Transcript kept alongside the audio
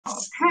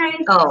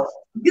Oh,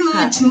 Good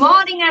perfect.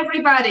 morning,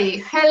 everybody.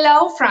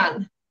 Hello,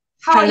 Fran.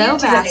 How are you Hello,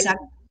 today? Beata.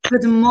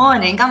 Good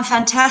morning. I'm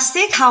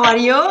fantastic. How are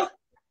you?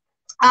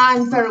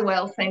 I'm very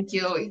well, thank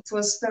you. It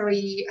was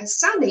very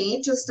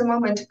sunny just a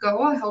moment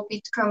ago. I hope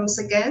it comes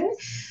again.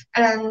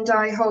 And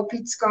I hope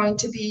it's going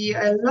to be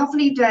a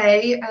lovely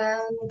day.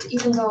 And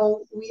even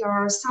though we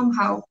are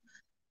somehow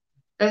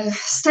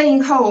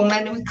staying home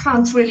and we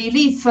can't really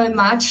leave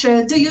much,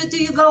 do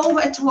you go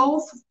at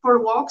all for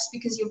walks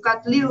because you've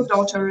got little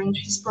daughter and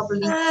she's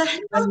probably Not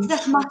um,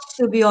 that much,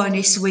 to be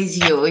honest with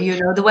you.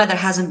 The weather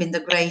hasn't been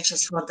the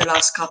greatest for the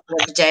last couple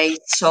of days.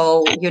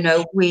 So,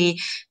 we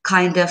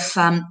kind of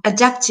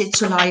adapted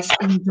to life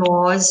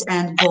indoors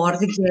and board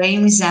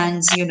games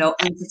and,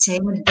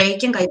 entertainment,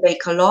 baking. I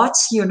bake a lot,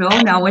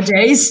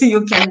 nowadays.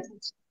 You can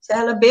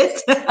tell a bit.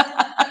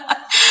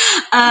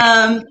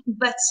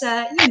 But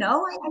I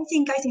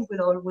think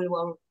we'll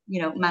all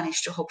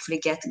manage to hopefully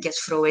get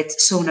through it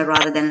sooner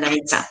rather than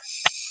later.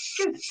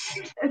 Good.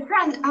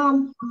 Fran,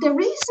 the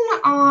reason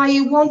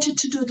I wanted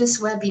to do this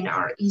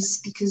webinar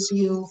is because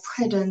you've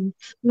had a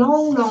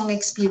long, long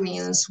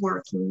experience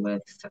working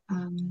with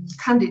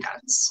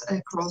candidates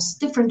across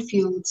different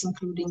fields,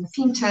 including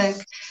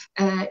fintech,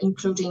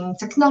 including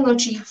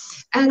technology.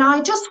 And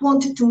I just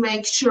wanted to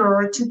make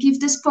sure to give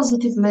this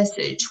positive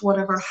message,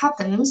 whatever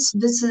happens,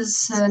 this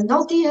is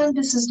not the end,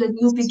 this is the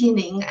new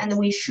beginning, and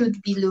we should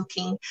be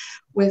looking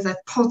with a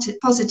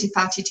positive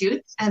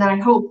attitude. And I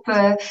hope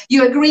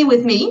you agree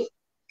with me.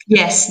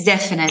 Yes,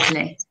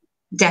 definitely.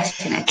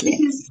 Definitely.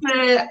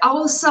 Because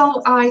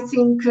also, I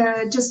think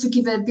just to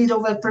give a bit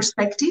of a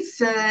perspective,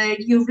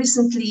 you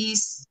recently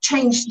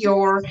changed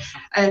your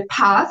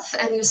path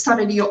and you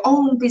started your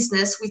own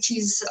business, which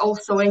is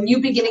also a new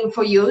beginning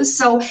for you.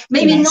 So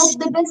maybe not Yes.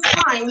 the best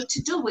time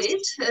to do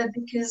it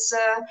because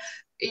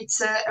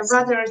it's a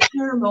rather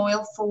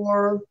turmoil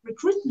for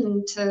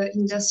recruitment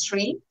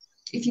industry.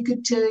 If you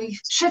could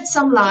shed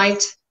some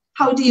light,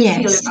 how do you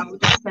feel Yes. about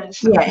it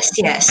essentially? Yes,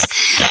 yes.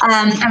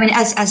 I mean,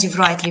 as you've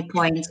rightly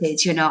pointed,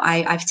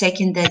 I've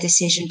taken the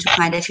decision to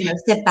kind of,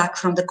 step back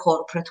from the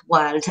corporate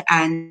world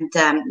and,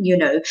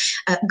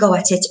 go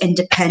at it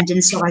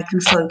independent so I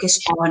can focus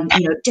on,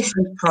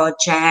 different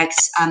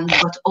projects,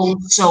 but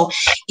also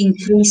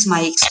increase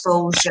my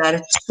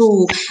exposure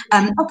to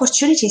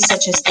opportunities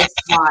such as this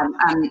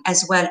one,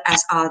 as well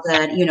as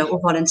other,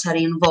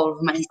 voluntary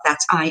involvement that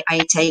I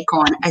take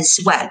on as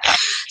well.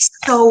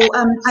 So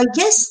I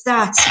guess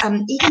that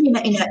even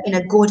in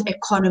a good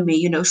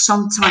economy,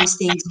 sometimes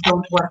things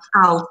don't work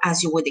out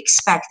as you would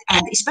expect,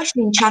 and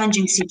especially in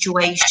challenging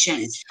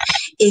situations,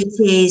 it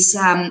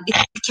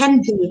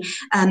can be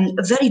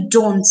very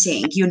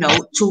daunting,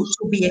 to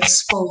be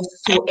exposed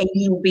to a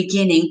new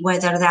beginning,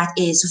 whether that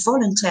is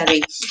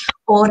voluntary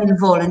or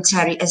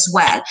involuntary as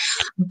well.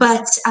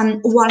 But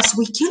whilst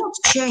we cannot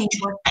change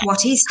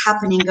what is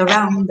happening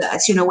around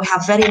us, we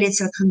have very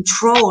little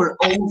control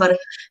over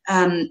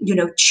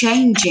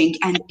changing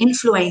and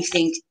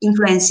influencing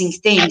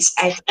things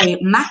at a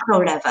macro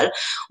level,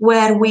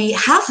 where we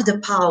have the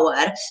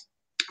power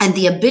and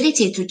the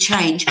ability to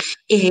change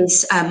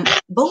is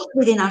both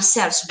within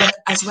ourselves, but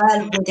as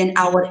well within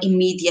our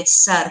immediate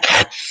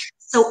circle.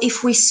 So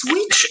if we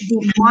switch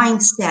the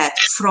mindset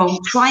from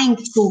trying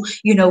to,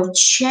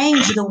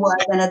 change the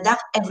world and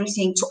adapt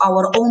everything to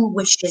our own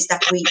wishes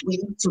that we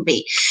need to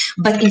be,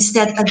 but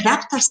instead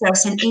adapt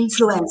ourselves and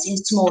influence in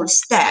small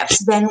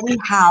steps, then we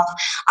have,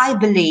 I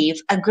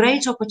believe, a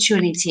great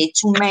opportunity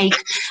to make,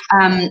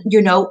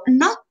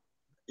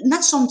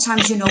 not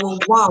sometimes, a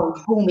wow,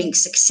 booming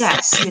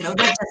success,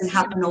 that doesn't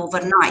happen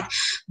overnight,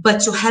 but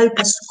to help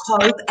us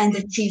cope and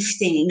achieve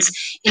things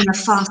in a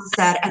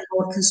faster and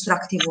more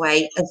constructive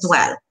way as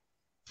well.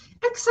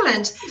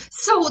 Excellent.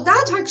 So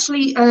that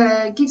actually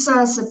gives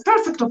us a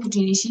perfect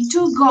opportunity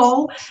to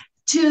go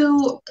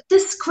to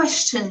this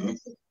question.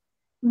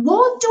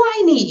 What do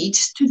I need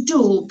to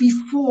do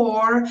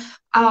before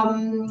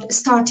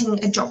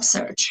starting a job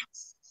search?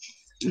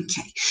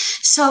 Okay,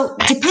 so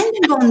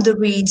depending on the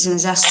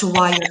reasons as to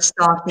why you're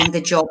starting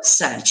the job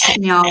search,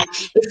 now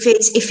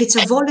if it's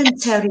a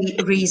voluntary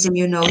reason,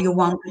 you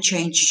want to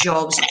change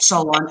jobs and so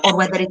on, or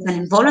whether it's an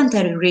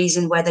involuntary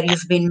reason, whether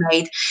you've been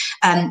made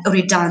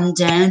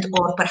redundant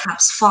or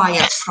perhaps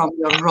fired from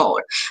your role,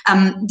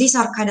 these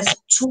are kind of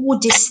two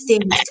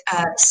distinct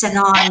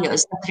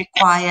scenarios that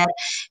require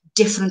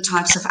different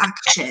types of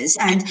actions.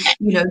 And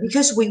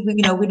because we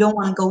don't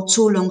want to go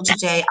too long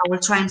today, I will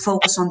try and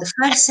focus on the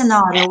first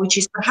scenario, which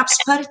is perhaps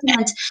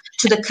pertinent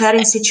to the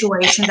current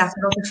situation that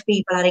a lot of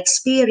people are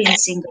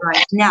experiencing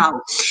right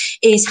now,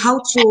 is how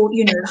to,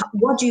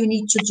 what do you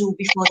need to do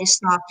before you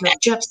start your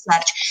job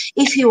search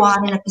if you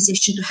are in a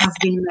position to have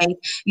been made,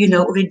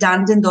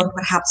 redundant or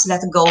perhaps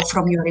let go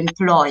from your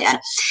employer.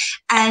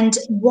 And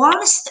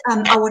whilst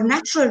our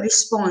natural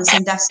response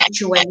in that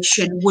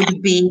situation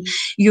would be,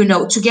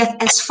 to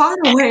get as far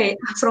away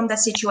from that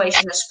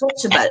situation as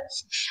possible,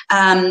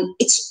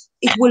 it's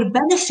it will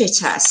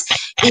benefit us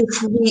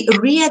if we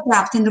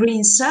readapt and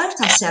reinsert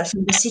ourselves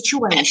in the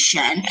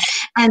situation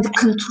and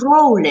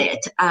control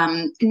it.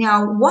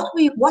 Now,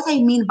 what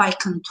I mean by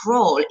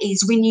control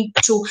is we need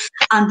to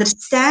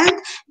understand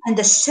and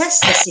assess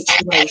the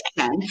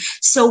situation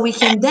so we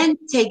can then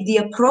take the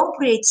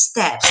appropriate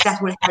steps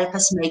that will help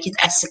us make it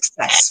a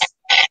success.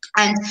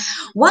 And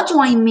what do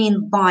I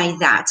mean by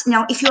that?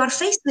 Now, if you are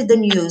faced with the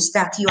news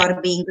that you are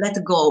being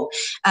let go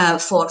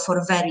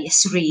for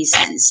various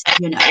reasons,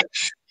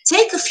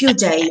 take a few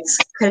days,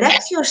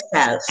 collect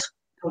yourself,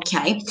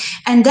 okay,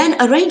 and then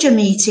arrange a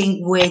meeting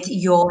with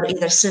your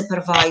either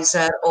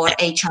supervisor or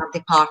HR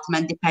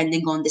department,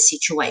 depending on the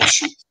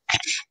situation,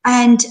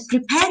 and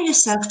prepare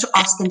yourself to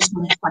ask them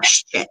some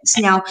questions.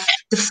 Now,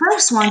 the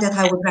first one that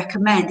I would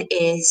recommend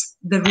is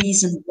the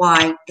reason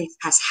why this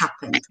has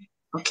happened.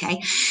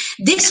 Okay,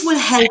 this will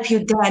help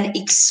you then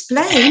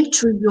explain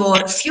to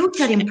your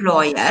future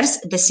employers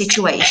the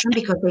situation,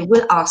 because they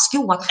will ask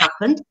you what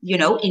happened,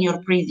 in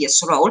your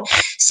previous role.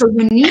 So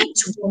you need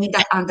to gain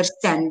that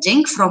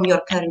understanding from your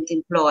current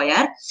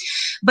employer,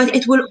 but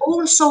it will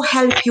also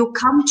help you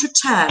come to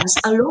terms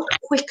a lot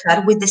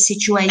quicker with the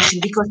situation,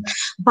 because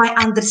by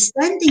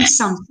understanding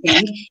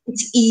something,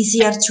 it's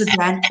easier to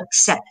then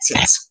accept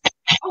it.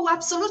 Oh,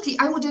 absolutely.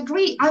 I would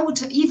agree. I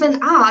would even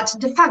add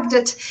the fact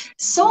that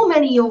so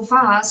many of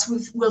us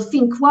will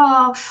think,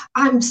 wow,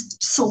 I'm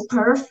so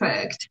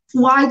perfect.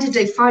 Why did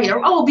they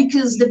fire? Oh,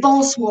 because the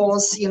boss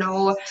was,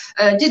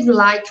 didn't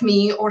like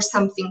me or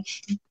something.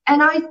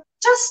 And I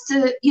just,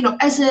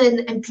 as an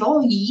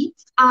employer,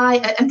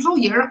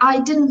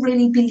 I didn't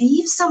really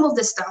believe some of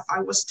the stuff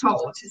I was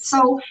told.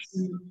 So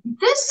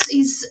this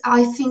is,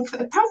 I think,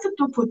 a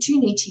perfect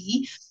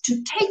opportunity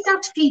to take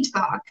that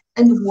feedback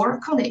and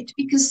work on it,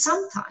 because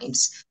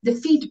sometimes the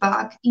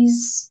feedback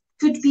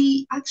could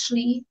be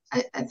actually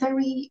a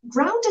very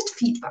grounded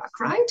feedback,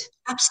 right?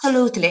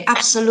 Absolutely,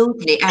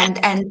 absolutely.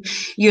 And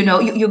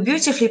you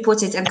beautifully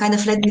put it, and kind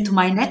of led me to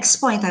my next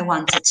point I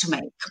wanted to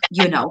make.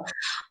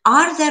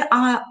 Are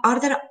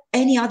there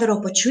any other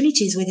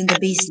opportunities within the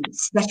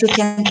business that you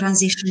can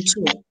transition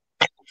to?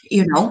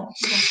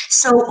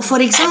 So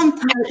for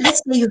example,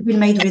 let's say you've been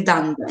made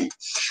redundant.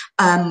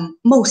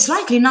 Most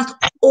likely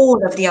not all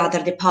of the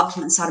other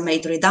departments are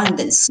made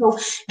redundant. So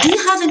do you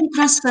have any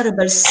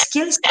transferable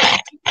skill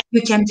set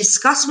you can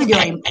discuss with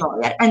your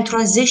employer and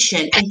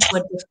transition into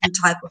a different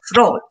type of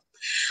role?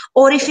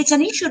 Or if it's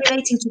an issue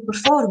relating to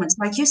performance,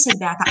 like you said,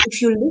 Beata,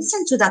 if you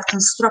listen to that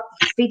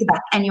constructive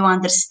feedback and you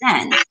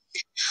understand,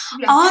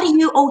 are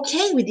you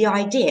okay with the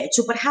idea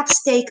to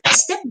perhaps take a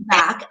step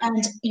back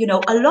and,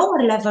 a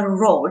lower level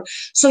role,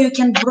 so you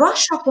can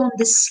brush up on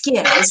the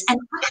skills and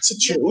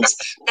attitudes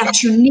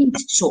that you need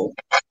to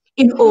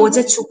in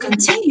order to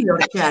continue your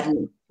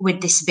journey with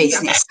this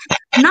business?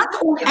 Not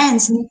all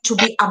ends need to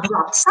be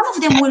abrupt. Some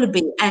of them will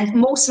be, and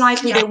most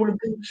likely they will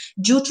be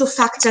due to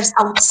factors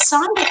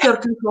outside of your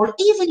control,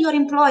 even your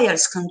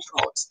employer's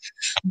controls.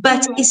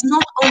 But it's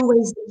not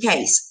always the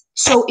case.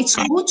 So it's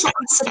good to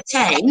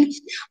ascertain,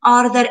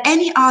 are there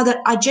any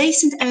other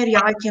adjacent area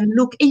I can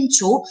look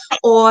into,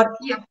 or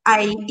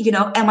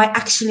am I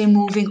actually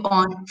moving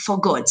on for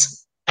good?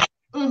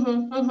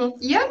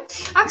 Yeah,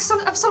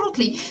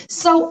 absolutely.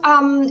 So,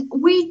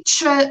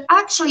 which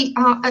actually,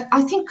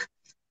 I think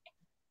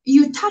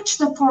you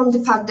touched upon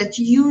the fact that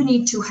you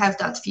need to have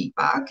that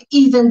feedback,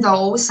 even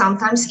though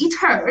sometimes it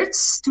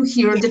hurts to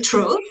hear the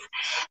truth.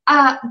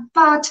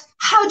 But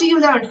how do you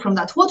learn from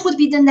that? What would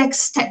be the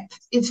next step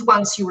if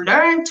once you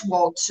learned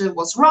what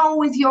was wrong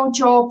with your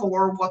job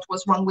or what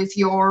was wrong with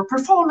your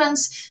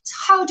performance?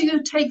 How do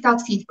you take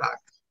that feedback?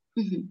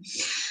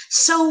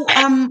 So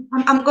I'm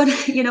going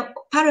to,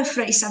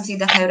 paraphrase something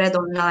that I read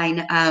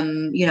online,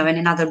 and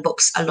in other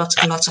books a lot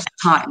of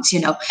times.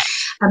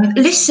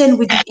 Listen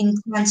with the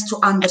intent to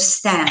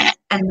understand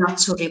and not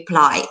to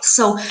reply.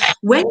 So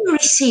when you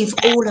receive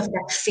all of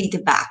that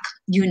feedback,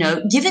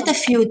 give it a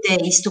few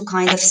days to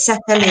kind of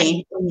settle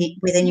in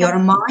within your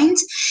mind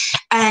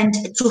and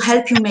to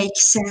help you make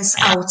sense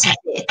out of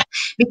it,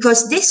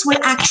 because this will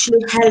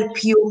actually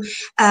help you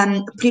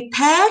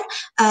prepare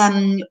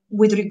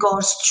with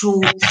regards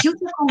to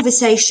future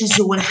conversations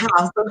you will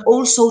have, but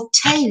also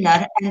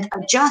tailor and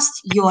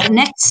adjust your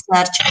next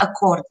search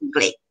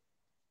accordingly.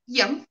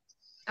 Yeah.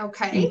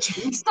 Okay.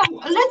 So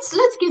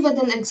let's give it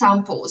an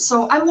example.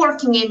 So I'm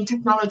working in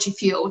technology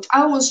field.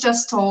 I was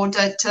just told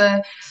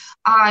that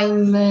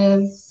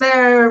I'm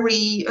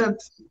very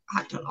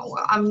I don't know,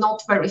 I'm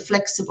not very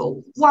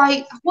flexible.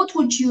 Why? What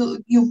would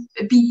you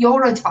be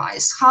your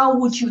advice? How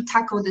would you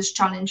tackle this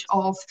challenge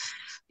of,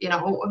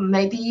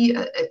 maybe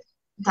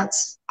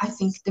that's, I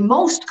think, the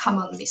most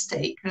common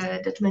mistake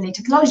that many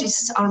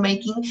technologists are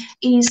making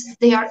is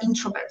they are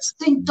introverts.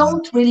 They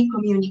don't really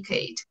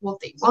communicate what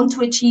they want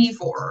to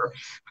achieve or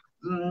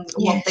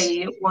what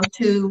they want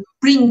to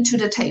bring to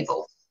the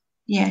table.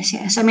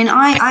 Yes. I mean,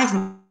 I've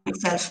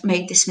myself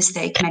made this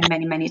mistake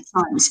many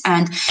times.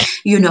 And,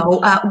 you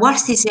know,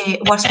 whilst we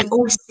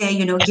all say,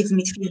 you know, give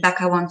me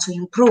feedback, I want to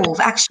improve.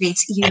 Actually,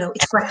 it's, you know,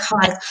 it's quite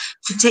hard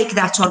to take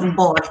that on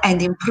board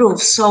and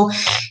improve. So,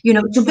 you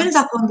know, to build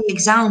up on the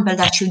example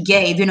that you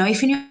gave, you know,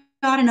 if you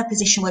are in a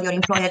position where your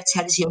employer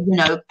tells you, you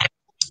know,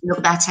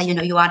 look, better, you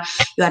know, you are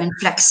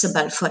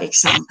inflexible, for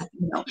example,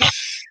 you know.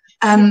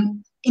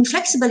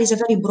 Inflexible is a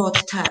very broad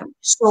term,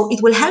 so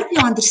it will help you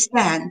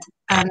understand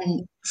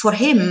for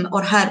him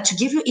or her to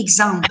give you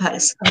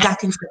examples of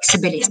that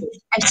inflexibility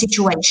and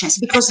situations,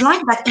 because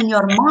like that in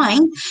your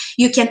mind,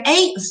 you can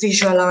A,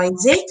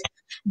 visualize it,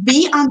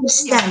 B,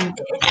 understand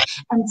it,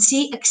 and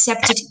C,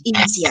 accept it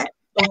easier.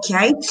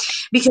 Okay,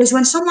 because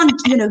when someone,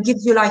 you know,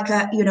 gives you like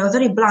a, you know,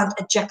 very blunt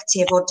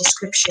adjective or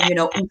description, you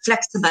know,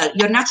 inflexible,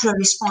 your natural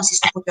response is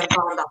to put your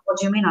guard up. What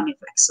do you mean I'm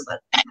inflexible?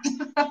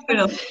 You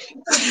know,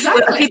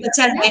 Exactly. when people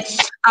tell me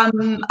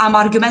I'm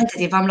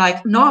argumentative, I'm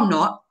like, no, I'm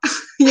not.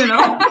 You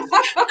know.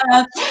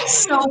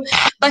 So,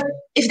 but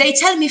if they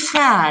tell me,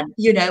 Fran,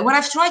 you know, when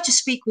I've tried to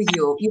speak with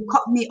you, you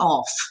cut me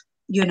off.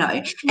 You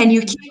know, and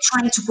you keep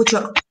trying to put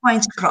your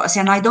point across,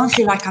 and I don't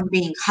feel like I'm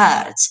being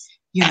heard.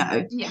 You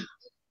know. Yeah.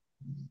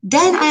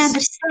 Then I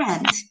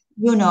understand,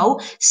 you know.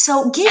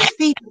 So give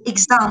people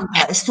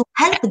examples to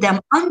help them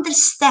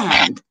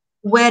understand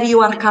where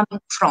you are coming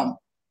from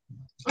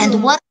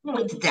and work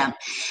with them,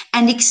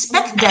 and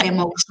expect their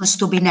emotions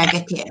to be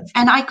negative.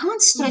 And I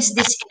can't stress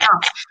this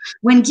enough.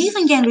 When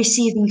giving and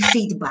receiving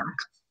feedback,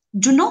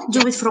 do not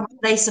do it from a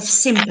place of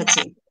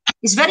sympathy.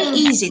 It's very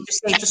easy to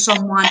say to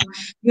someone,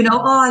 you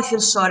know, oh, I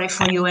feel sorry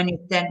for you, and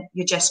then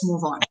you just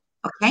move on.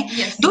 Okay?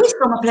 Yes. Do it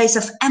from a place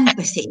of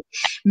empathy.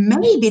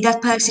 Maybe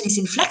that person is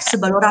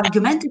inflexible or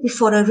argumentative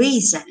for a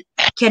reason.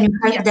 Can you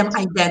help them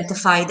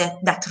identify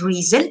that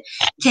reason?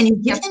 Can you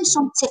give them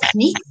some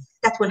techniques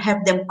that will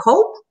help them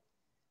cope?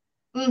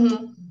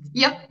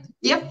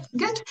 Yep,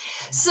 good.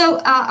 So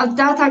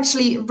that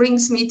actually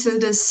brings me to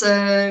this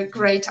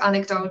great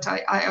anecdote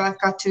I've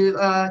got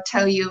to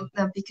tell you,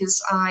 because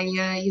I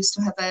used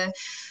to have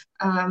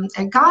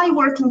a guy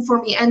working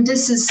for me, and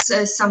this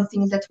is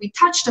something that we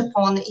touched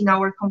upon in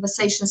our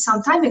conversation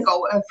some time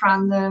ago,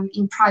 Fran,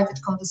 in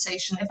private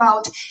conversation,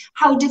 about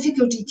how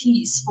difficult it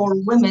is for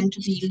women to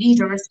be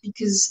leaders,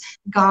 because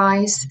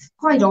guys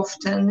quite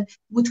often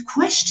would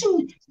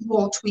question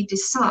what we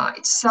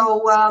decide.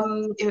 So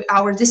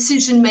our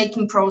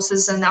decision-making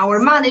process and our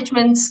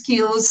management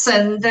skills,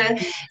 and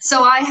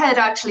so I had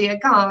actually a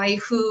guy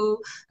who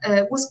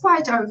was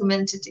quite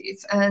argumentative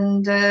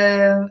and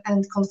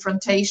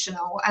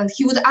confrontational, and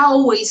he would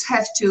always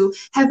have to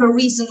have a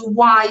reason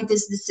why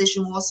this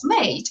decision was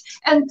made,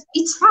 and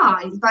it's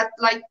fine, but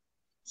like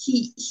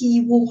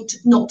he would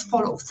not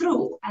follow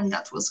through, and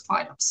that was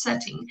quite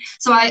upsetting.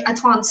 So at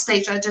one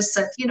stage I just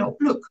said, you know,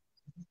 look,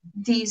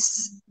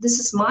 this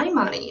is my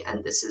money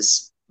and this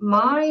is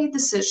my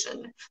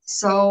decision.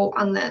 So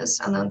unless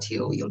and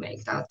until you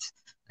make that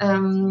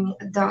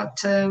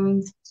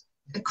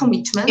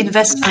commitment,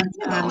 investment,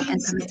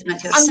 and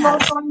commitment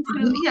yourself.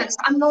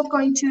 I'm not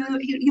going to,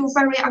 you're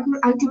very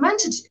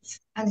argumentative.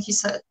 And he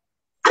said,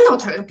 I'm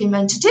not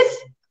argumentative.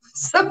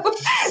 So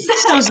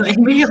sounds like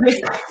me.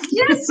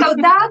 Yes, so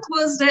that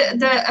was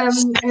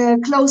the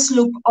close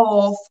loop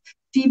of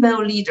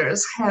female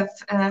leaders have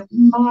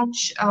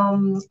much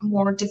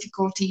more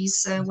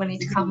difficulties when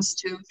it comes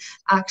to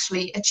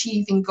actually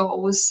achieving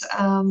goals.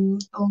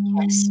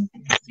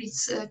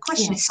 It's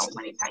questioned so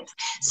many times.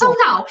 So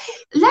now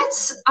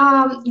let's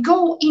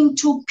go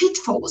into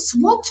pitfalls.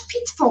 What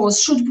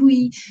pitfalls should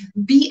we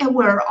be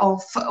aware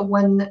of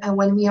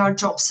when we are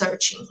job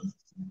searching?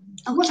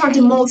 What are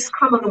the most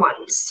common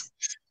ones?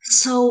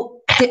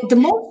 So the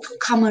most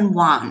common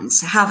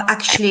ones have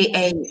actually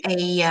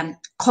a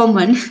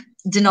common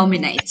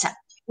denominator,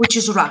 which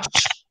is rush.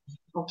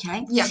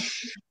 Okay. Yeah.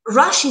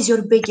 Rush is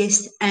your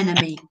biggest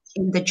enemy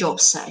in the job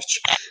search.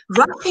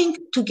 Rushing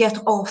to get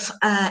off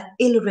an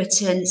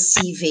ill-written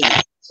CV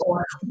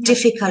or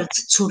difficult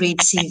to read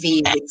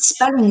CV with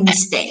spelling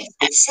mistakes,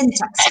 with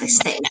syntax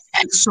mistakes,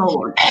 and so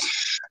on.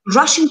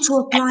 Rushing to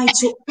apply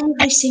to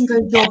every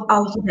single job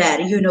out there,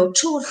 2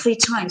 or 3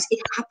 times,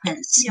 it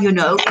happens, you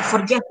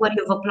forget where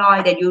you've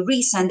applied and you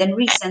resend and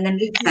resend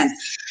and resend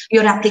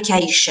your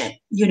application,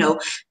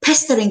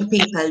 pestering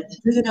people,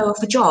 do you know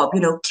of a job,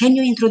 can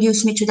you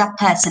introduce me to that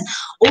person?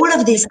 All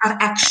of these are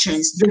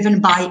actions driven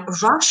by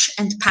rush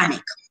and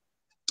panic.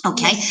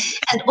 Okay,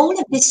 and all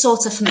of these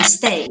sorts of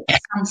mistakes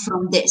come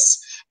from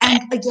this. And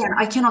again,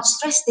 I cannot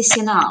stress this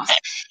enough,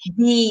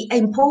 the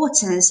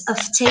importance of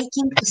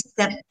taking a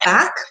step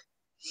back,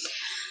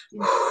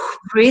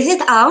 breathe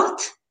it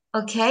out,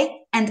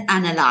 okay, and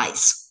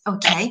analyze,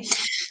 okay?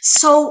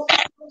 So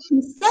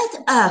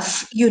instead of,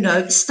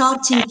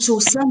 starting to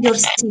send your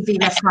CV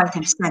left, right,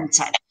 and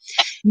center,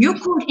 you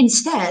could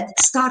instead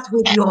start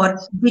with your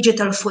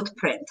digital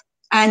footprint.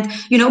 And,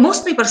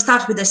 most people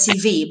start with a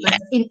CV, but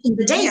in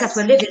the days that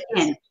we're living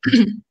in,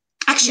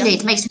 actually,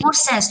 it makes more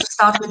sense to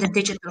start with a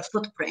digital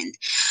footprint.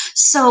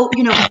 So,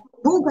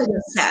 Google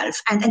yourself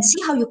and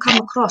see how you come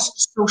across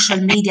social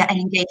media and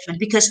engagement,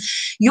 because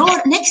your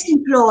next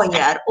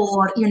employer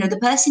or, the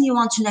person you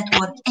want to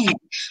network in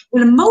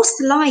will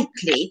most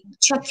likely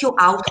check you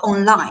out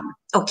online.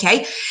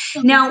 Okay.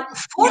 Now,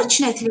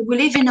 fortunately, we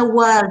live in a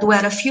world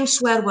where a few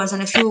swear words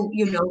and a few,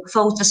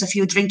 photos of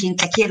you drinking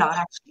tequila are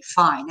actually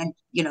fine. And,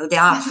 they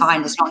are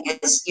fine as long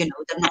as, they're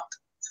not,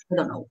 I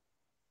don't know,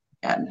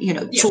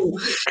 too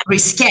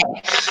risque.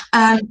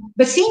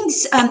 But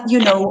things,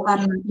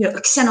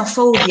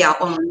 xenophobia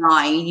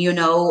online,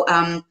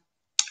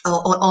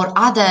 or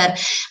other,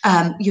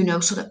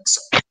 sort of,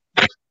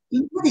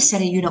 not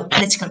necessarily,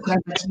 political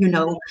correct, but,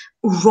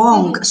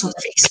 wrong sort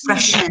of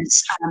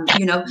expressions,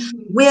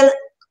 will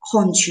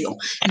haunt you,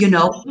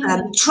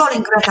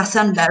 trolling Greta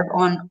Thunberg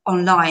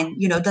online,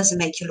 doesn't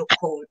make you look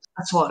cool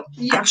at all,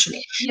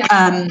 actually.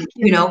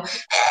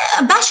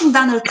 Bashing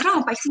Donald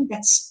Trump, I think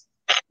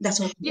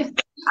that's okay. Yeah.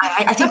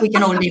 I think we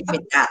can all live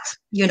with that.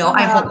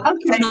 I hope.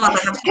 Okay.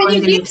 Can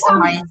you give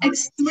some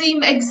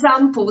extreme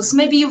examples?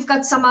 Maybe you've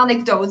got some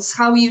anecdotes,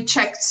 how you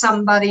checked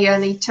somebody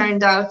and it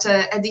turned out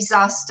a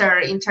disaster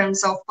in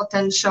terms of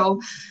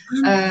potential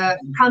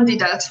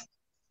candidate.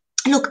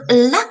 Look,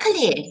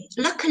 luckily,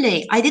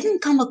 I didn't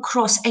come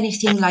across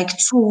anything like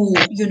too,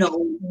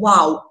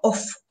 wow,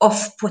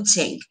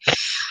 off-putting.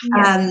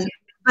 Yes.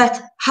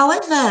 But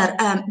however,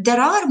 there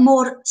are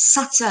more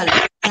subtle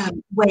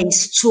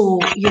ways to,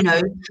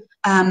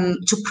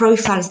 to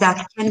profiles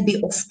that can be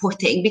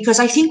off-putting, because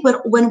I think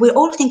when we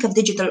all think of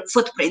digital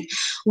footprint,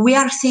 we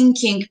are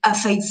thinking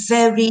of a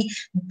very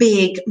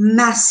big,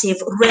 massive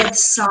red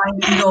sign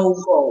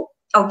no-go.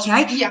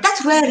 Okay,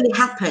 that rarely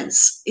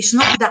happens. It's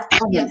not that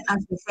common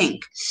as we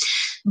think.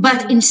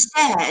 But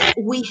instead,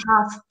 we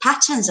have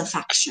patterns of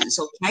actions,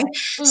 okay?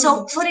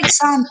 So, for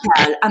example,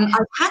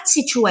 I've had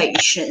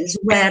situations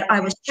where I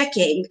was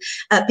checking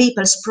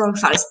people's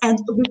profiles, and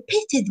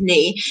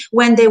repeatedly,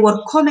 when they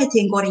were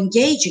commenting or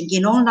engaging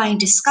in online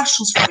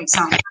discussions, for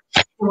example,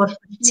 they were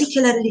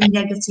particularly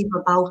negative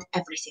about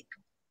everything,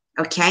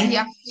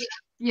 okay?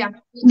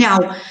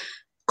 Now,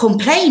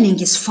 complaining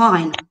is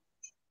fine.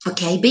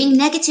 Okay, being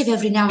negative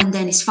every now and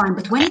then is fine,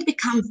 but when it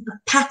becomes a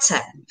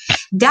pattern,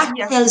 that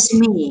tells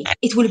me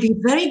it will be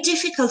very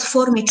difficult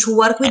for me to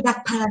work with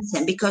that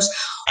person, because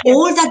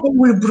all that they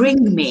will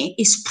bring me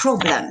is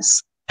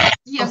problems.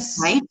 Yes.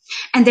 Okay,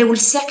 and they will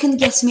second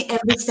guess me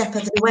every step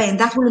of the way, and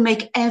that will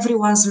make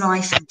everyone's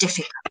life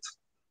difficult.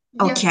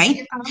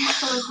 Okay.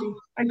 Absolutely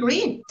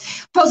agree.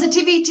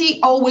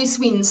 Positivity always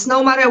wins,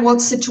 no matter what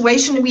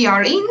situation we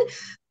are in.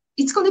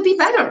 It's going to be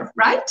better,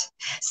 right?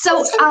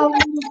 So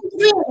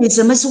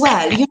realism as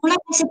well. Like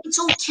I said, it's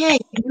okay,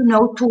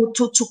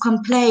 to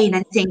complain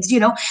and things.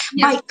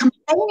 By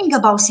complaining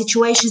about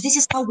situations, this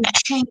is how we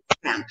change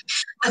them.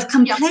 But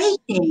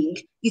complaining,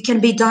 you can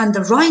be done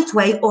the right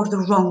way or the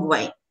wrong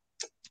way.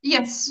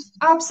 Yes,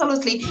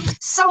 absolutely.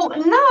 So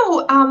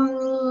now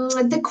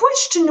the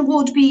question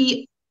would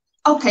be,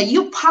 okay,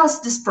 you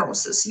passed this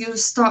process. You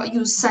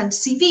sent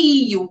CV,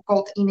 you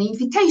got an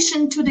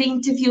invitation to the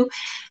interview.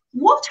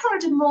 What are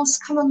the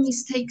most common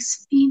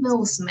mistakes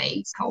females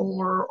make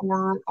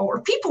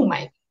or people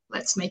make?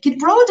 Let's make it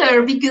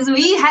broader, because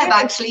we have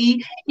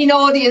actually in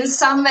audience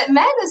some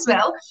men as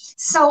well.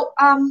 So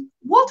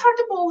what are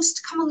the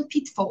most common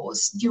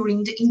pitfalls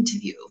during the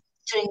interview?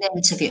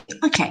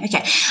 Okay.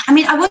 I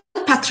mean, I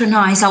won't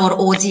patronize our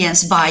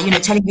audience by,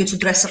 telling you to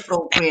dress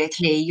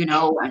appropriately,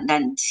 and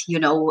then,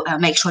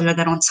 make sure you're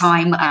there on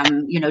time,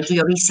 do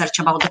your research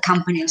about the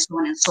company and so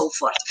on and so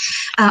forth.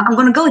 I'm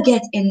going to go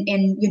again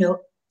in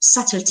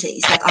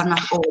subtleties that are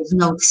not always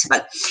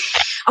noticeable.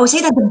 I would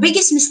say that the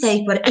biggest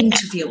mistake when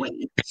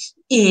interviewing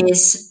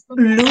is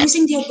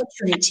losing the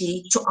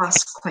opportunity to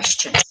ask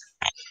questions.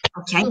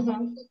 Okay.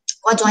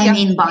 What do I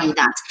mean by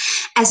that?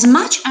 As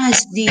much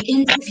as the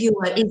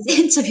interviewer is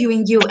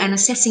interviewing you and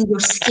assessing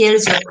your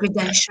skills, your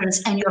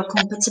credentials, and your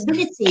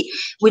compatibility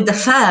with the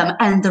firm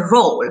and the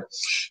role,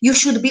 you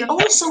should be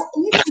also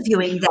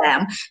interviewing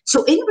them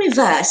to, in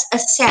reverse,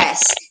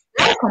 assess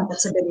their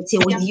compatibility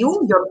with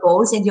you, your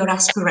goals, and your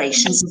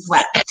aspirations as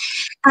well.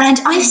 And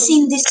I've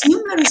seen this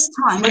numerous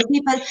times where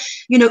people,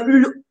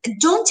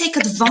 don't take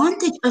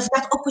advantage of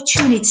that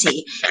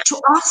opportunity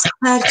to ask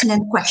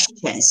pertinent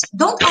questions.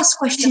 Don't ask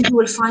questions you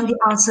will find the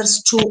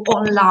answers to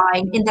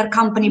online in their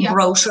company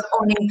brochure,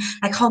 only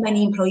like how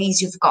many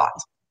employees you've got.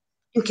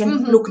 You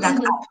can look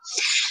that up.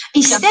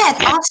 Instead,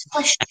 ask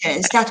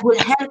questions that will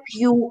help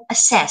you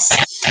assess.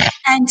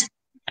 And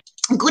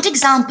good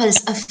examples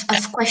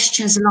of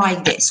questions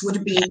like this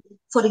would be,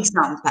 for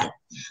example,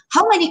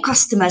 how many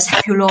customers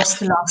have you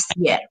lost last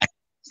year?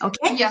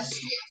 Okay? Yes.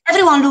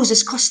 Everyone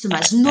loses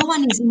customers. No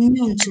one is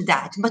immune to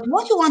that. But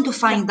what you want to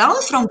find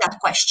out from that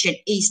question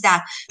is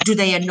that, do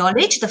they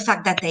acknowledge the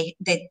fact that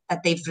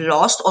they've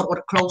lost or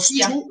were close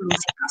to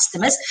losing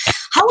customers?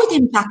 How it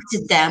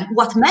impacted them?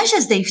 What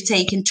measures they've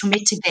taken to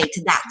mitigate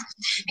that?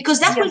 Because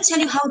that will tell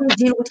you how they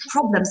deal with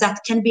problems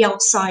that can be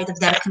outside of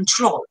their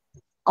control.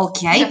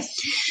 Okay.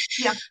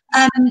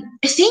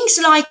 Things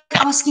like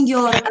asking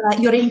your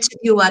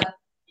interviewer,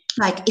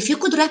 like if you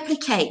could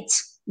replicate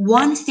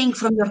one thing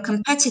from your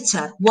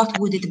competitor, what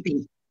would it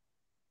be?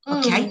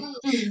 Okay,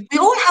 we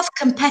all have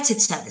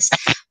competitors,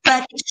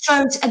 but it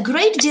shows a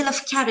great deal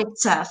of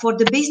character for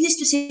the business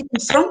to sit in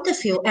front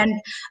of you and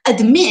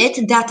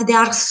admit that there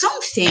are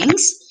some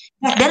things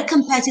that their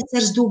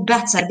competitors do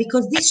better,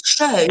 because this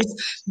shows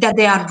that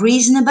they are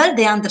reasonable,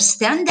 they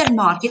understand their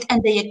market,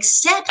 and they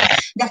accept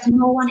that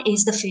no one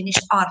is the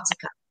finished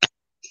article.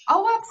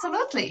 Oh,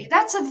 absolutely.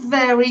 That's a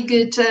very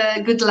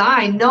good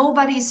line.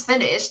 Nobody's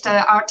finished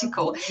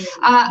article.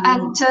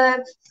 And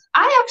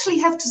I actually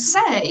have to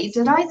say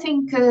that I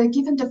think,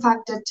 given the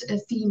fact that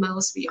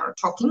females, we are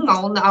talking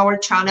on our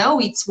channel,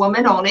 it's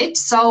women on it.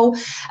 So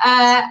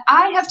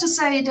I have to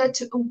say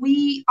that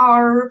we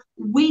are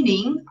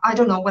winning. I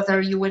don't know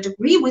whether you would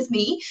agree with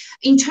me.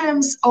 In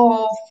terms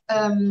of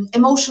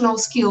emotional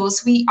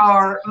skills, we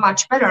are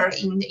much better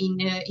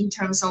in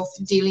terms of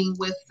dealing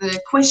with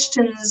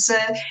questions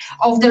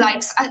of the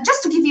likes.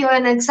 Just to give you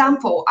an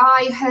example,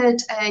 I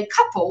had a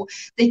couple.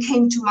 They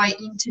came to my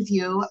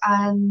interview,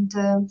 and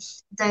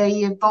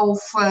they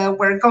both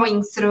were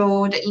going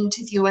through the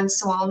interview and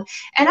so on.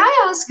 And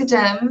I asked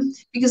them,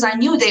 because I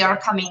knew they are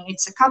coming,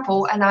 it's a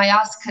couple, and I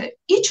asked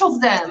each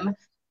of them,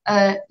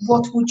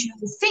 what would you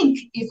think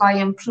if I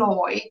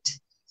employed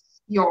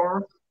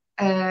your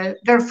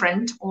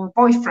girlfriend or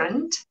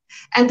boyfriend?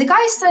 And the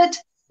guy said,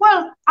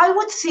 well, I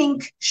would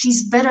think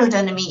she's better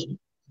than me.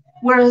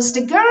 Whereas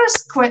the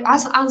girl's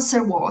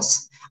answer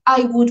was,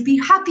 I would be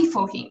happy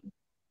for him.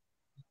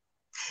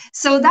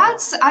 So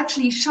that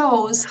actually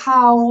shows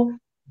how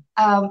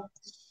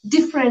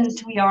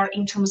different we are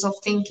in terms of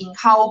thinking,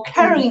 how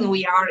caring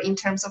we are in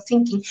terms of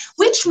thinking,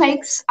 which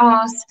makes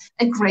us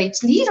a great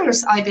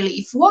leaders, I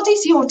believe. What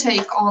is your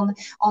take on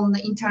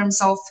in terms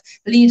of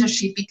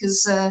leadership?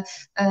 Because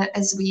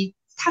as we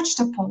touched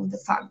upon the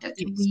fact that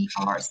we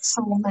are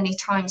so many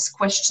times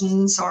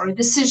questions, or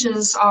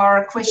decisions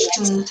are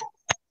questioned.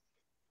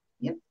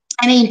 Yep.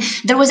 I mean,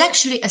 there was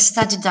actually a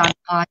study done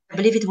by, I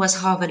believe it was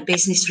Harvard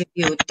Business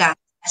Review, that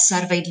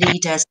surveyed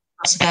leaders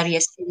across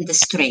various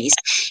industries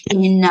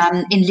in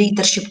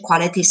leadership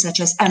qualities such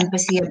as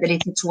empathy,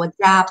 ability to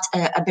adapt,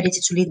 ability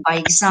to lead by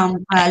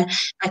example,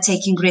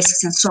 taking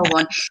risks, and so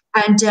on.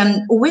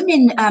 And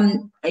women,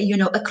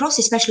 across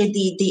especially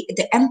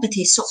the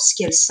empathy soft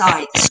skill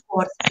side,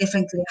 scored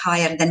significantly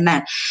higher than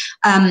men.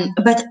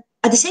 But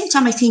at the same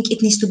time, I think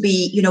it needs to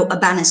be, a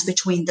balance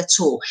between the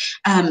two.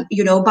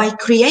 By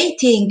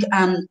creating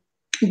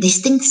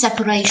distinct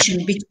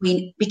separation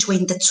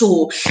between the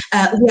two,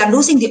 we are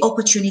losing the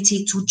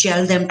opportunity to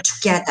gel them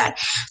together.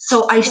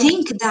 So I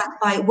think that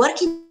by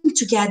working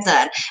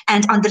together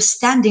and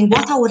understanding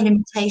what our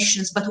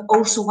limitations, but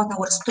also what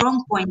our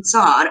strong points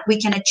are, we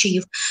can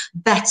achieve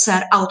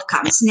better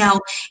outcomes. Now,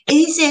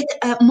 is it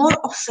more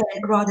often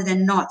rather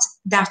than not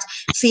that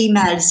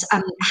females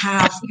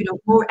have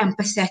more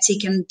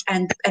empathetic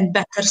and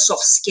better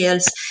soft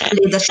skills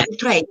leadership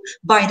trait?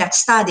 By that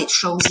study, it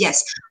shows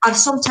yes. Are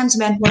sometimes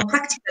men more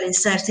practical in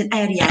certain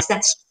areas?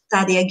 That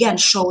study again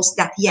shows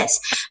that yes.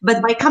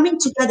 But by coming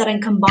together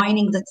and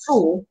combining the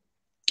two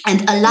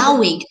and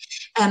allowing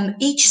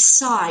each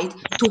side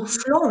to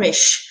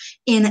flourish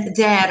in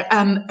their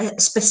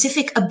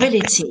specific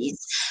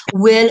abilities,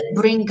 will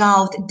bring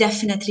out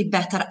definitely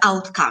better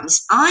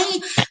outcomes.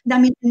 I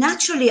mean,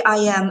 naturally, I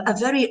am a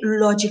very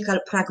logical,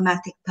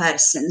 pragmatic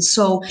person,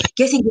 so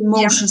getting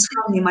emotions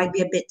from me might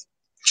be a bit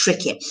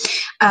tricky.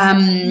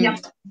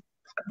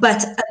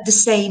 But at the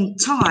same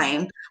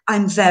time,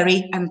 I'm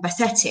very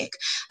empathetic,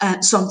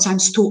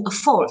 sometimes to a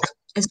fault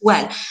as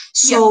well.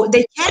 So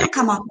they can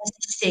come up as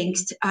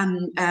distinct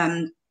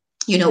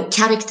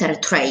character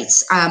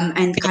traits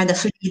and kind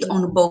of lead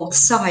on both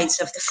sides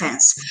of the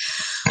fence.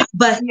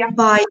 But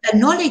by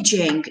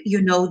acknowledging,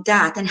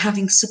 that, and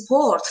having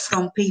support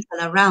from people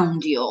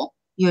around you,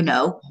 you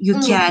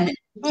can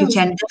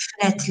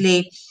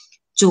definitely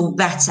do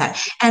better.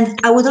 And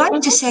I would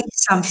like to say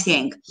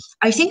something.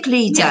 I think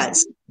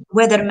leaders,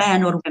 whether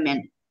men or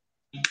women,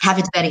 have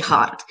it very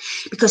hard,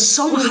 because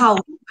somehow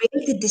we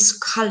created this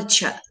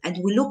culture and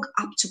we look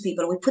up to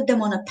people, we put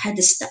them on a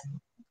pedestal.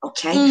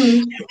 Okay,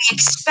 and we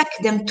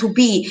expect them to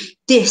be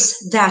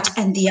this, that,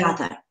 and the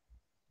other.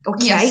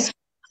 Okay,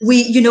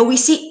 we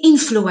see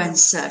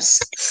influencers,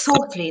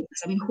 thought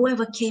leaders. I mean,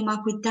 whoever came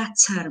up with that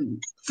term,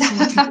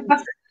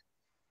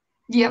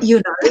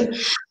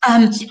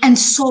 and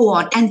so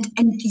on. And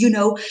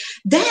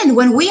then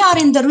when we are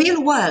in the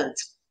real world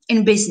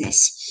in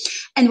business,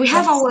 and we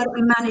have our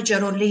manager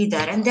or leader,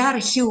 and they are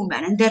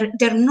human, and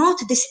they're not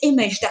this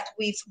image that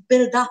we've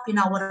built up in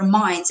our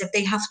minds that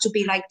they have to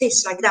be like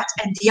this, like that,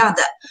 and the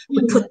other.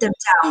 We put them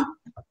down.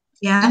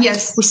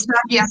 We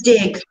start to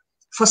dig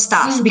for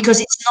stuff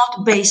because it's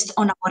not based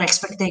on our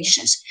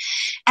expectations,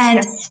 and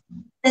it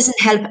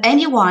doesn't help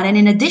anyone. And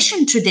in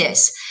addition to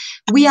this,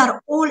 we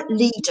are all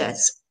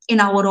leaders in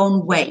our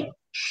own way.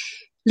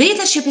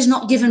 Leadership is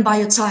not given by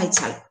your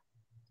title.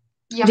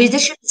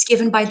 Leadership is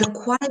given by the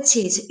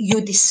qualities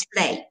you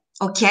display.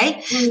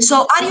 Okay,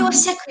 so are you a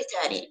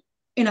secretary?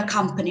 in a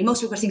company,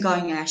 most people think,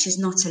 oh yeah, she's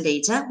not a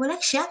leader. Well,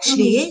 she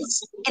actually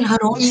is in her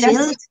own Yes.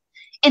 field,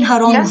 in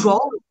her own Yes.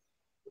 role.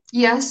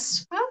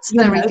 Yes. That's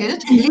You very know,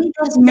 good. and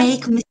leaders Yeah.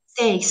 make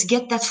mistakes.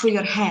 Get that through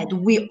your head.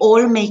 We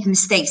all make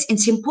mistakes.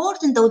 It's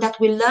important though that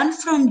we learn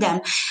from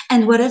them,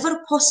 and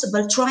wherever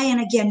possible, try and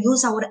again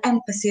use our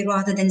empathy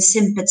rather than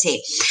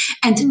sympathy,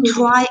 and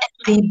try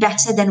and be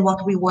better than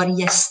what we were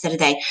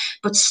yesterday.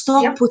 But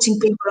stop Yeah. putting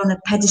people on a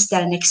pedestal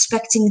and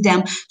expecting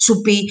them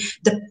to be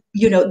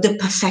the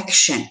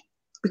perfection,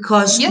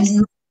 because Yes.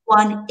 no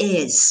one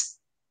is.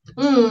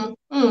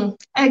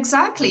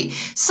 Exactly.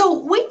 So,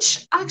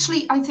 which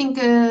actually I think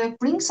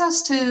brings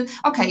us to,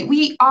 okay,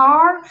 we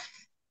are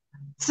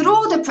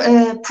through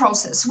the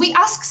process. We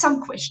ask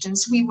some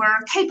questions. We were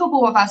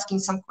capable of asking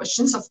some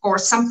questions. Of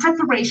course, some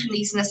preparation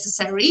is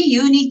necessary.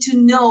 You need to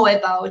know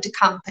about the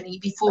company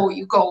before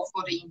you go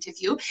for the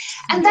interview.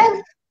 And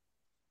then,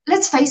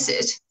 let's face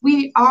it,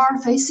 we are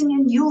facing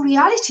a new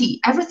reality.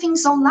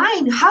 Everything's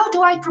online. How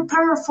do I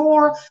prepare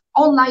for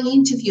online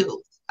interview?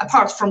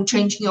 Apart from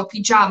changing your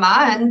pajama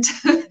and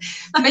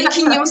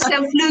making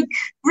yourself look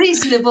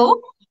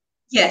reasonable.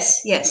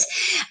 Yes, yes.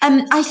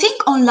 I think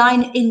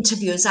online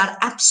interviews are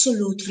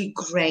absolutely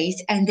great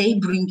and they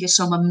bring you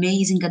some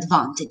amazing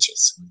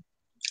advantages.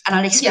 And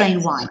I'll explain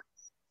Yes. why.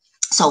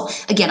 So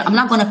again, I'm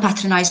not going to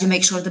patronize you,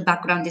 make sure the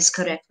background is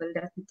correct. Well,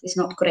 that is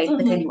not great,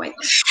 but anyway,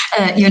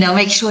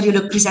 make sure you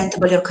look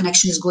presentable, your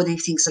connection is good and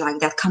things like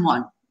that. Come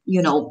on,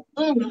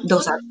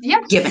 those are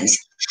givens.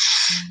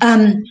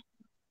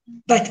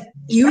 But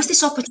use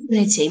this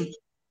opportunity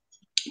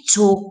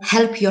to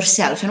help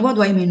yourself. And what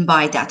do I mean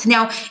by that?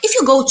 Now, if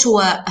you go to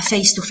a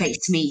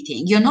face-to-face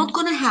meeting, you're not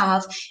going to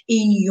have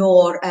in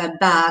your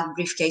bag,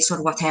 briefcase,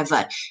 or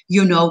whatever,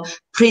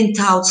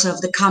 printouts of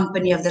the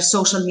company, of their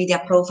social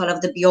media profile, of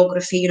the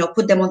biography,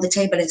 put them on the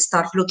table and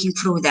start looking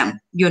through them,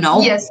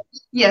 Yes,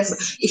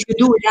 yes. If you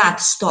do that,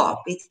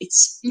 stop. It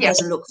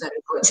doesn't look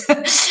very good.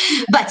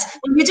 But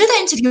when you do the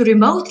interview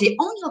remotely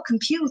on your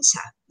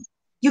computer,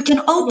 you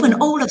can open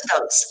all of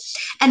those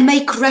and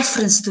make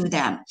reference to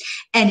them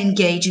and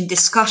engage in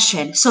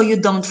discussion so you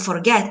don't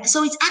forget.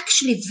 So it's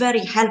actually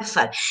very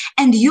helpful,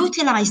 and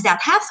utilize that.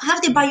 Have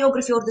the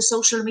biography or the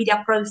social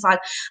media profile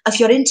of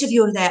your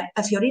interviewer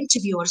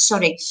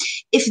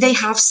if they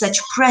have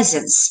such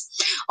presence,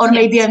 or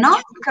maybe an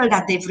article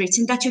that they've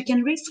written that you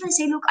can reference,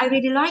 say, look, I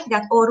really like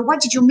that, or what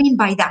did you mean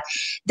by that?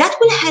 That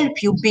will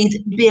help you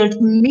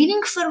build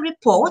meaningful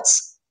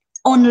reports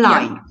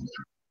online.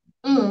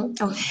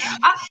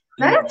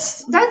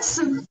 That's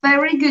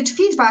very good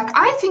feedback.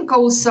 I think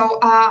also,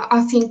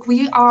 I think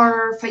we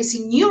are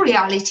facing new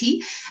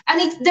reality,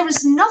 and there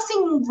is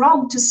nothing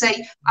wrong to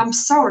say, I'm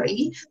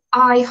sorry,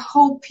 I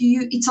hope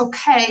it's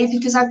okay,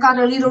 because I've got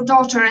a little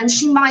daughter and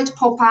she might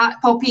pop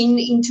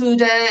into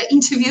the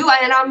interview,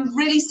 and I'm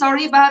really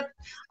sorry, but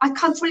I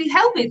can't really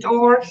help it,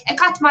 or a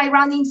cat might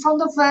run in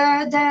front of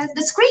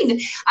the screen.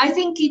 I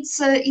think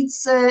it's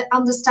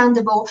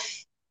understandable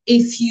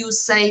if you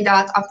say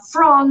that up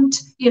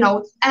front,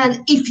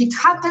 and if it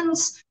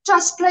happens,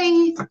 just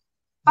play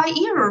by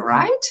ear,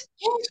 right?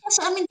 Yes,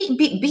 I mean,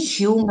 be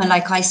human,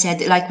 like I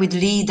said, like with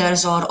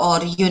leaders or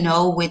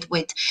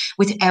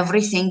with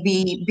everything.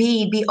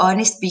 Be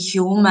honest, be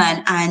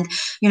human, and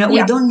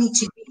we don't need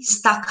to be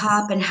stuck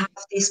up and have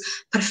this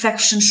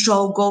perfection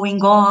show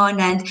going on,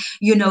 and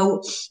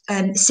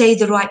say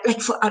the right.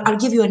 Like, I'll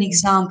give you an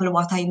example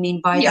what I mean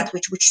by that,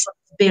 which sort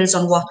of builds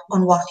on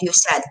what you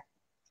said.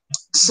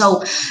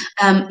 So,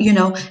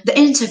 the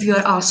interviewer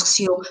asks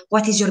you,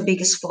 what is your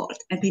biggest fault?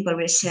 And people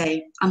will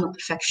say, I'm a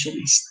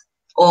perfectionist,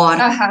 or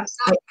I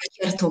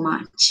care too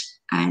much.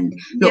 And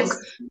look,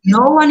 no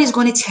one is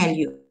going to tell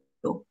you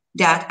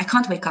that I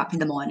can't wake up in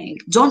the morning.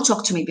 Don't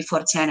talk to me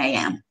before 10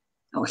 a.m.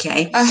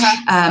 Okay.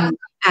 Things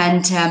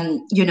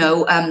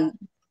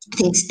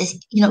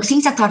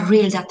that are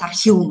real, that are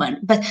human.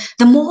 But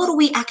the more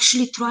we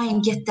actually try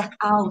and get that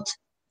out,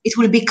 it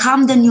will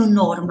become the new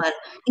normal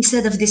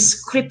instead of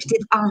these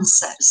scripted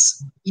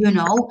answers,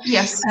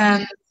 Yes.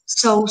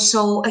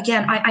 So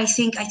again, I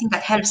think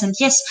that helps. And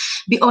yes,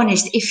 be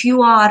honest. If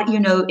you are,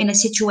 in a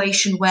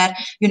situation where,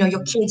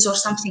 your kids or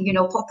something,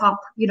 pop up,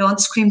 on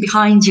the screen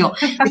behind you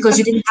because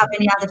you didn't have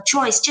any other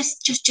choice,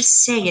 just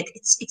say it.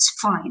 It's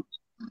fine.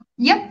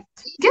 Yep.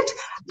 Good.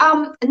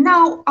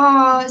 Now,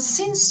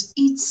 since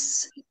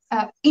it's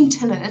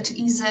internet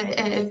is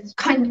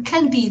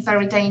can be a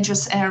very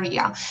dangerous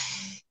area.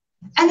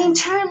 And in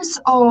terms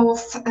of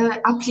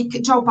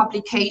job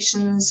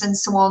applications and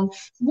so on,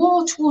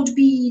 what would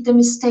be the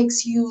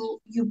mistakes you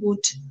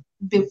would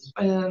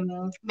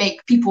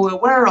make people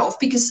aware of?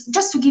 Because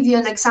just to give you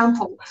an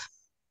example,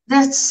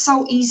 that's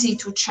so easy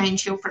to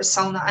change your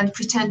persona and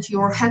pretend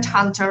you're a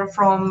headhunter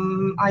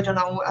from, I don't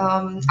know,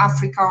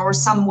 Africa or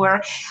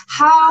somewhere.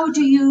 How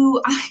do you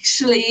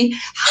actually,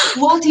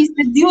 what is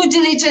the due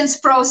diligence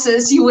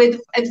process you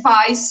would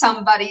advise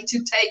somebody to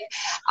take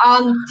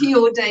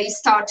until they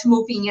start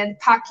moving and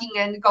packing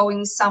and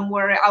going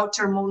somewhere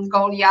outer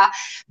Mongolia,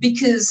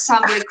 because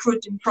some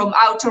recruiter from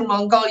outer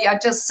Mongolia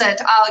just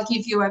said, I'll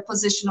give you a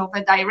position of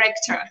a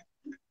director?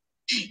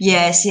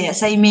 Yes,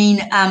 yes. I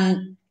mean,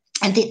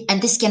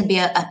 and this can be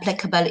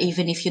applicable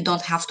even if you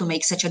don't have to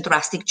make such a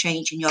drastic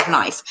change in your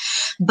life.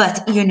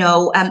 But,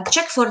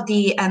 check for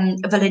the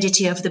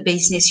validity of the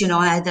business,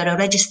 either a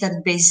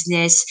registered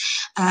business,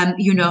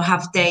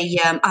 have they,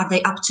 are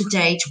they up to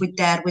date with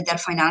their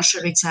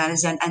financial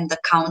returns and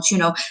accounts,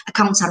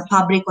 accounts are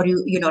public, or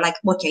like,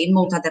 okay, in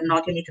Malta they're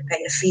not, you need to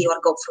pay a fee or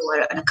go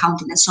through an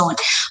accountant and so on.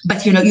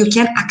 But, you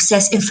can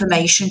access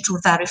information to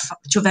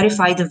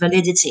verify the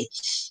validity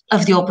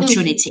of the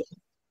opportunity.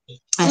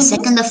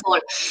 Second of all,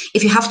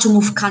 if you have to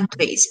move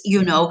countries,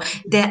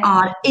 there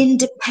are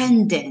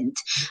independent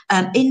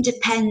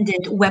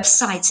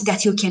websites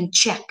that you can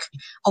check,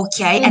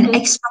 okay, and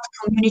expat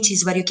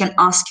communities where you can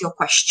ask your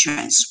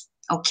questions.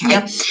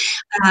 Okay,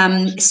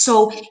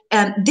 so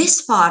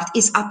this part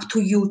is up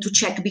to you to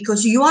check,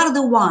 because you are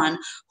the one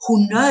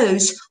who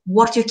knows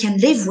what you can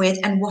live with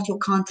and what you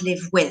can't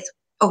live with.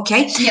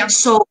 Okay,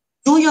 so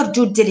do your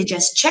due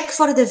diligence, check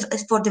for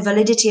the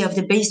validity of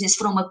the business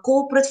from a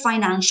corporate,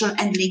 financial,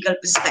 and legal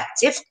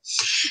perspective.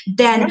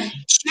 Then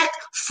check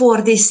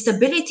for the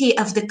stability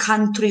of the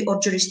country or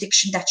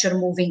jurisdiction that you're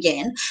moving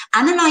in.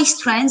 Analyze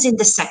trends in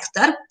the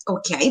sector,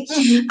 okay?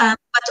 But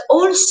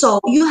also,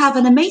 you have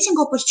an amazing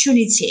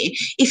opportunity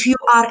if you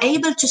are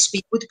able to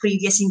speak with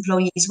previous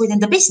employees within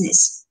the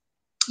business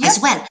as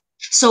well.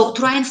 So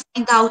try and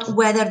find out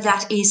whether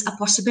that is a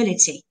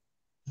possibility.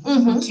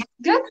 Okay.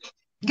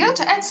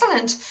 Good,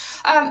 excellent.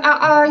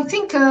 I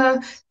think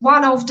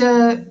one of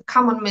the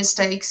common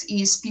mistakes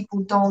is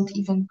people don't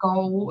even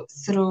go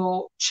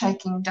through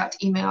checking that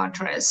email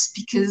address,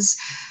 because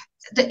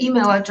the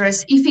email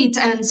address, if it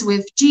ends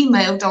with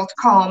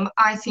gmail.com,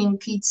 I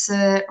think it's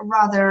a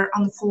rather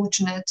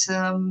unfortunate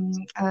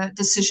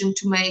decision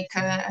to make.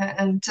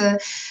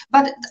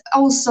 But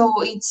also,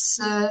 it's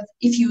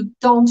if you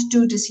don't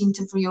do this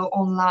interview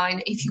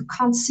online, if you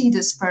can't see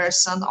this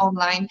person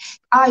online,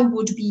 I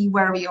would be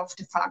wary of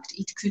the fact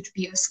it could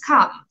be a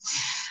scam.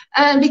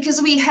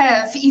 Because we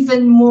have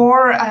even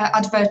more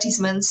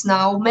advertisements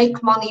now,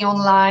 make money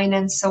online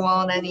and so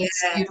on, and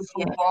it's a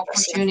beautiful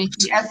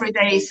opportunity. Every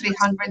day,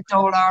 $300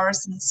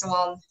 and so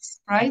on,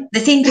 right? The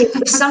thing is,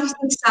 if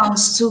something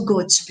sounds too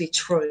good to be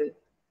true,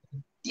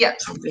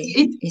 probably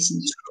it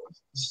isn't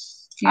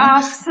true.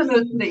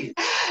 Absolutely.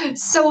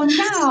 So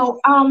now,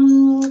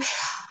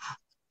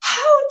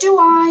 how do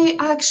I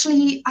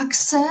actually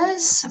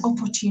access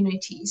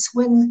opportunities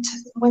when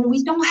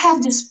we don't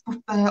have this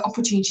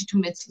opportunity to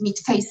meet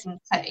face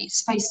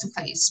to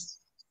face?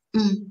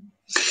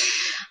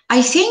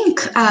 I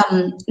think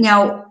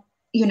now,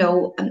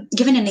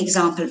 given an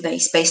example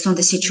based on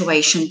the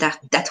situation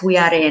that we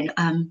are in,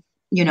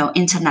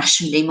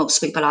 internationally, most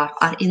people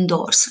are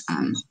indoors.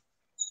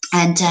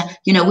 And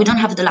we don't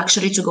have the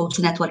luxury to go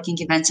to networking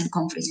events and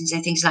conferences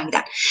and things like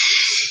that.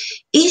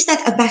 Is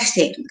that a bad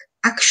thing?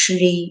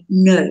 Actually,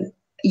 no.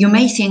 You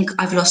may think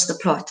I've lost the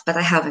plot, but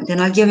I haven't.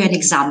 And I'll give you an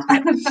example.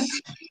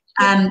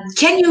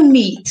 Can you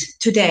meet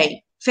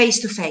today,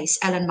 face-to-face,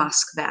 Elon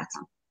Musk,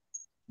 Beata?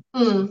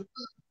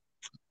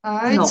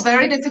 It's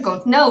very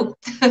difficult. No.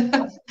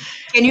 Can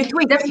you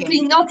tweet Definitely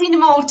him? not in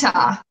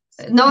Malta.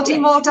 Not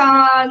in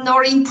Malta,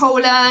 nor in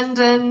Poland,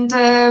 and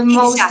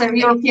most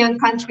European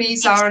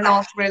countries are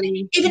not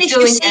really even if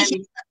you see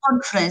him at a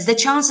conference, the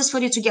chances for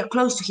you to get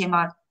close to him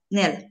are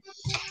nil.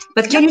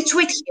 But can you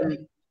tweet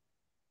him?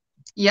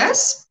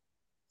 Yes.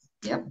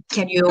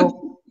 Can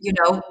you,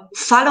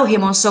 follow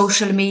him on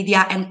social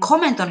media and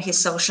comment on his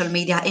social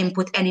media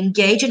input and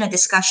engage in a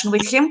discussion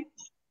with him?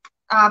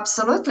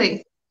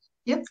 Absolutely.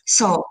 Yep.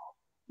 So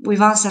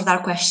we've answered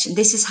our question.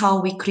 This is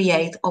how we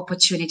create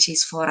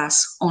opportunities for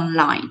us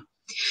online.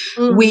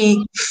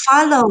 We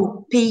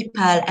follow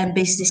people and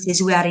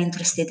businesses we are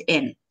interested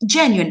in,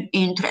 genuine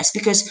interest,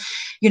 because,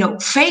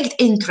 faked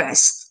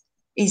interest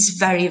is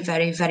very,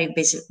 very, very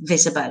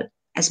visible,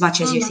 as much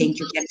as you think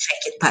you can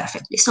fake it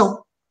perfectly.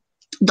 So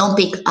don't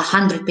pick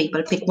 100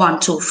 people, pick 1,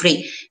 2,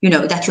 3,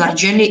 that you are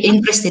genuinely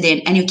interested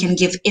in and you can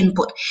give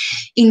input.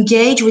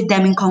 Engage with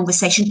them in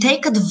conversation.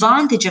 Take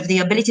advantage of the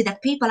ability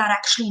that people are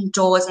actually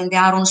indoors and they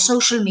are on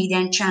social media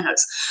and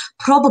channels,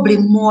 probably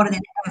more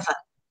than ever.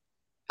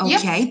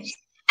 Okay. Yep.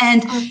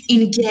 And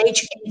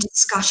engage in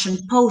discussion,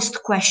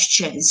 post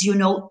questions,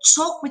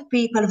 talk with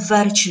people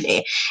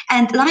virtually.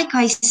 And like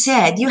I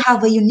said, you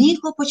have a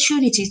unique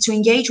opportunity to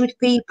engage with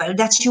people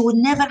that you would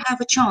never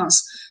have a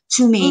chance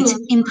to meet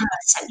in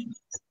person.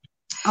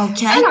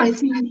 Okay. And I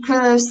think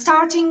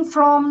starting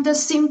from the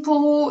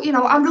simple,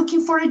 I'm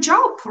looking for a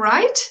job,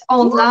 right?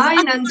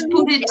 Online, and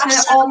put it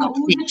on all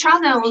the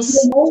channels.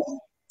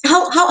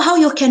 How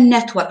you can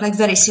network, like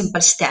very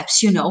simple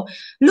steps,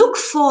 look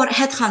for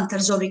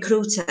headhunters or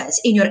recruiters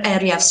in your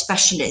area of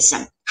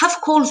specialism. Have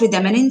calls with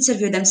them and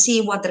interview them,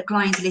 see what their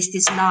client list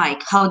is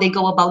like, how they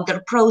go about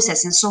their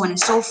process, and so on and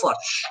so forth.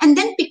 And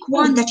then pick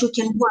one that you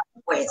can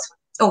work with.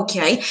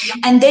 Okay.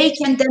 And they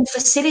can then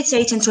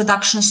facilitate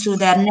introductions to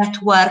their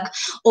network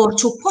or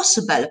to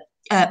possible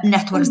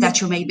networks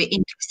that you may be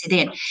interested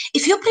in.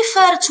 If you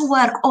prefer to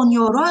work on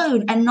your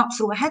own and not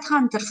through a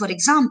headhunter, for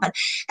example,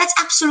 that's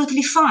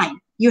absolutely fine.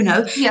 You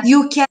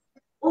can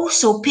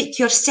also pick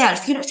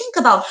yourself, think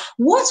about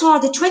what are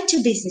the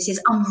 20 businesses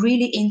I'm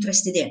really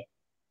interested in.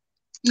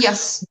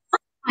 Yes.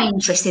 I'm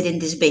interested in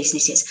these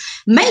businesses.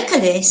 Make a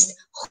list,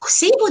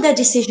 see who the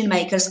decision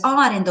makers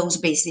are in those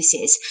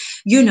businesses,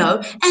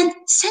 and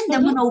send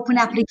them an open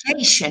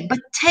application, but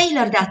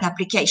tailor that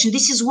application.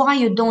 This is why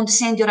you don't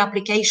send your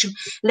application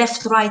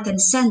left, right, and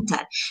center.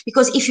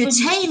 Because if you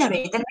tailor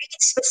it and make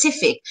it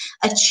specific,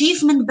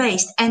 achievement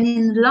based, and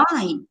in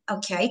line,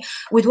 okay,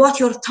 with what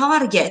your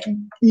target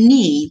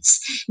needs,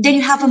 then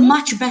you have a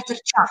much better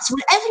chance.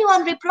 Will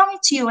everyone reply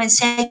to you and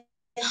say,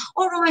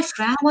 all right,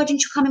 Fran, why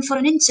didn't you come in for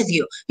an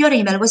interview? Your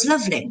email was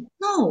lovely.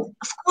 No,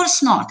 of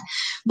course not.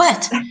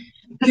 But,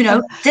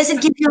 does it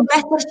give you a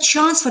better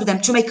chance for them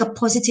to make a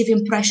positive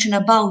impression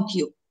about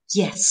you?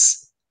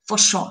 Yes, for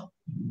sure.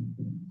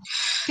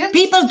 Good.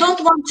 People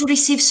don't want to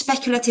receive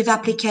speculative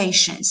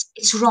applications.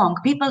 It's wrong.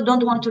 People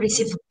don't want to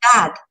receive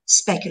bad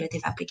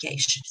speculative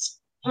applications.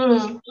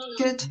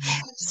 Good.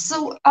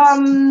 So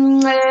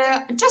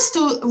just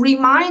to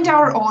remind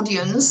our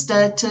audience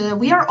that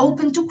we are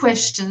open to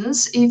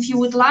questions. If you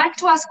would like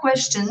to ask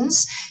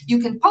questions, you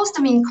can post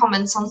them in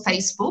comments on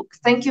Facebook.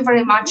 Thank you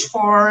very much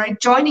for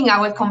joining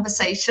our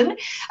conversation.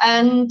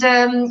 And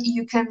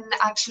you can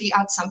actually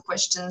add some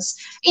questions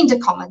in the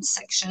comments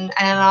section,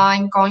 and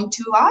I'm going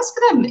to ask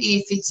them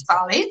if it's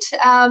valid.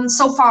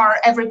 So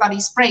far,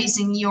 everybody's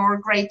praising your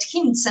great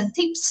hints and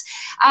tips.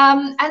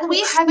 And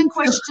we have a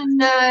question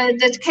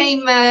that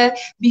came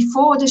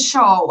before the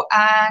show,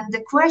 and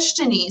the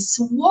question is,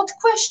 what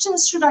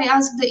questions should I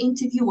ask the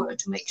interviewer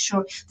to make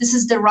sure this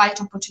is the right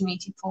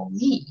opportunity for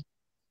me?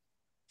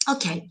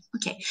 Okay.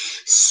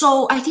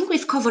 So I think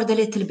we've covered a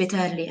little bit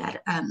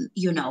earlier,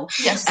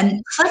 Yes.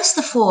 And first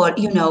of all,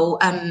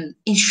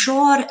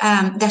 ensure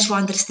that you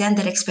understand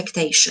their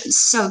expectations.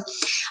 So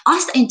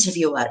ask the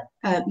interviewer,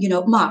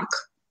 Mark,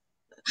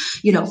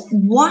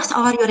 what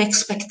are your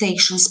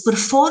expectations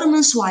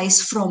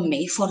performance-wise from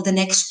me for the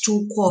next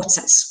 2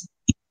 quarters?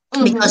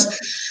 Because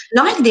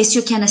like this,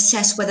 you can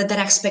assess whether their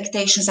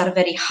expectations are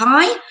very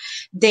high,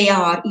 they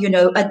are,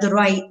 at the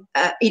right,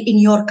 in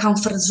your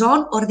comfort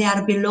zone, or they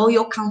are below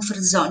your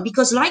comfort zone.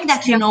 Because like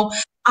that,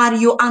 are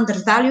you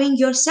undervaluing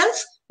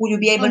yourself? Will you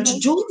be able to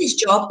do this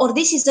job? Or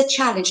this is a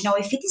challenge? Now,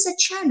 if it is a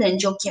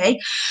challenge, okay,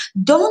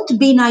 don't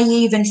be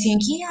naive and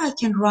think, yeah, I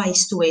can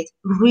rise to it.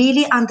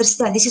 Really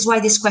understand. This is why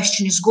this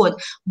question is good.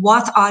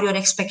 What are your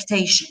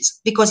expectations?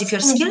 Because if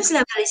your skills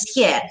level is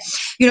here,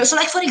 so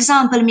like, for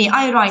example, me,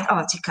 I write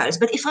articles,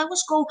 but if I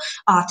was go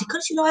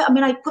articles,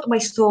 I put my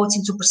thoughts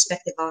into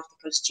perspective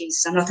articles.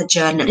 Jesus, I'm not a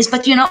journalist,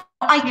 but,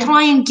 I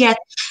try and get,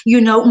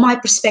 my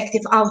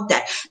perspective out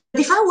there.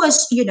 But if I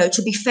was,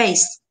 to be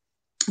faced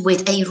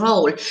with a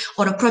role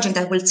or a project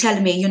that will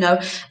tell me,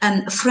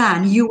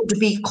 Fran, you would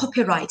be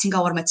copywriting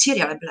our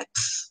material, I'd be like,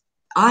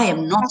 I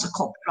am not a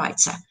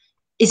copywriter.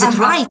 Is it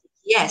right?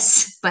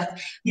 Yes, but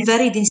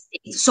very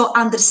distinct. So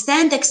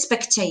understand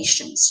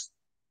expectations.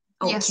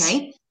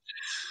 Okay. Yes.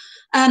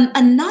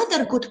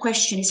 Another good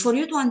question is for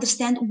you to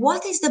understand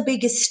what is the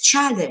biggest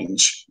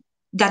challenge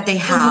that they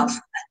have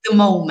at the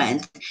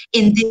moment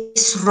in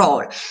this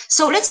role.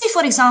 So let's say,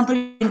 for example,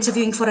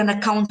 interviewing for an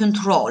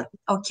accountant role,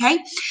 okay?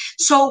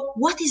 So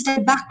what is the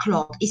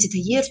backlog? Is it a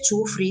year,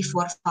 2, 3,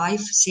 4, 5,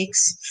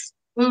 6?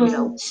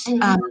 Do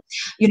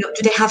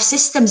they have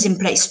systems in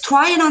place?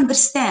 Try and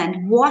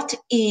understand what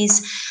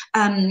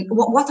are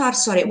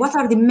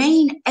the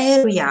main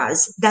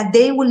areas that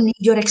they will need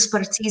your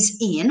expertise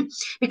in,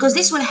 because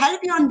this will help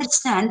you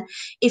understand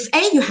if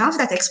A, you have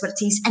that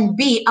expertise, and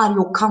B, are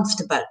you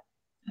comfortable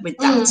with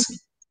that?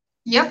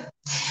 Yep.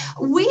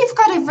 We've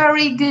got a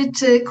very good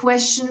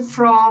question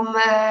from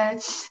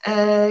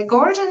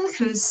Gordon,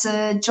 who's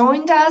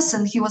joined us,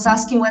 and he was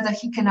asking whether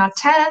he can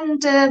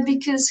attend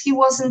because he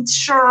wasn't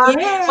sure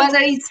whether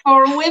it's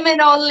for women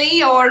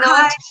only or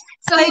not.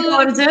 So hi,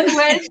 Gordon.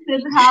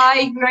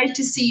 Hi, great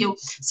to see you.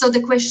 So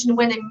the question,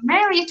 when a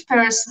married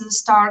person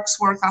starts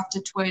work after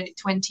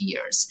 20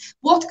 years,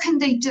 what can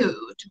they do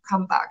to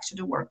come back to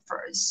the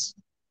workforce?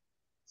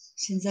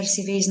 Since their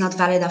CV is not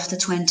valid after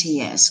 20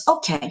 years.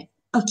 Okay.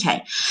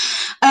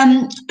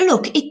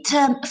 Look,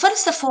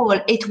 first of all,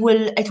 it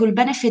will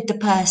benefit the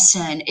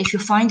person if you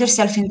find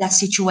yourself in that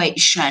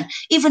situation,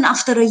 even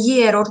after a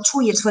year or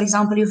 2 years. For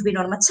example, you've been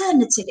on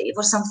maternity leave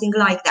or something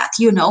like that,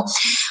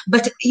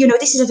 But,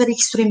 this is a very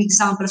extreme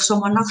example of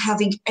someone not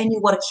having any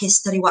work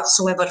history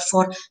whatsoever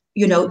for,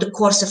 the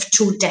course of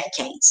 2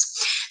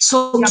 decades.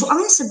 So to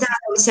answer that,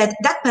 I said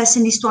that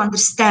person needs to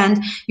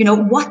understand,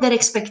 what their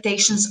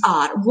expectations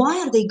are. Why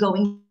are they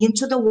going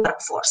into the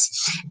workforce?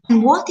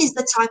 And what is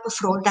the type of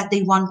role that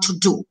they want to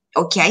do?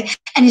 Okay.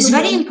 And it's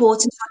very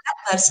important for that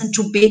person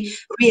to be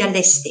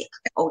realistic.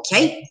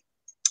 Okay.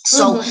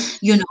 So,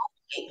 you're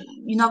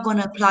not going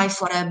to apply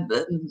for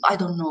I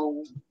don't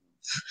know,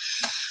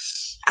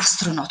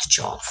 astronaut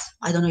job.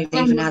 I don't know if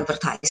they even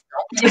advertise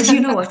that, but you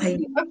know what I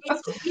mean.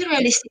 Be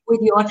realistic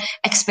with your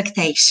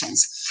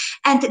expectations,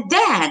 and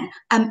then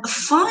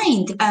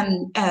find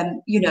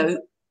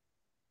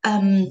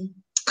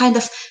kind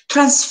of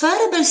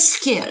transferable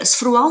skills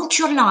throughout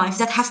your life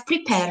that have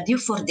prepared you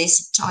for this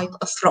type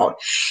of role.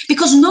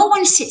 Because no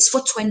one sits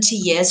for 20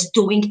 years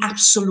doing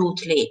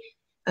absolutely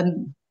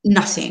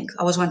nothing.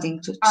 I was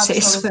wanting to say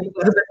swear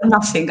word, but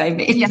nothing, I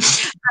mean.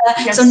 Yes.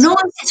 So no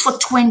one sits for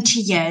 20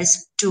 years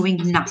doing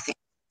nothing,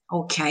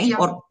 okay? Yeah.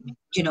 Or,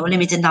 you know,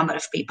 limited number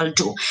of people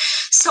do.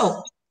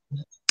 So,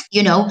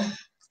 you know,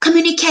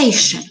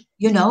 communication,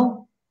 you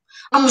know,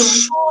 I'm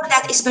sure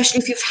that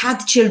especially if you've had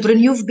children,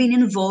 you've been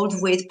involved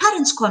with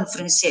parents'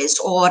 conferences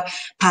or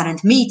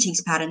parent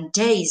meetings, parent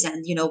days,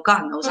 and, you know,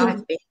 God knows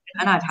I've been,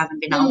 and I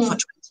haven't been out for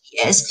 20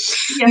 years,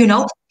 you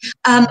know.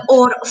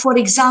 Or, for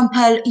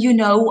example, you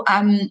know,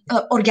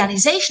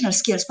 organizational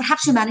skills.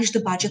 Perhaps you manage the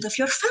budget of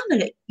your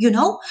family, you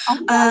know.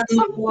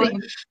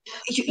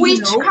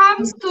 Which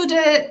comes to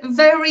the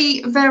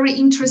very, very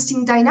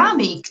interesting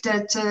dynamic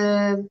that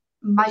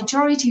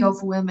majority of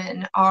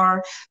women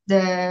are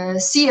the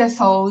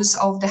CFOs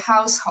of the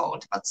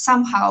household, but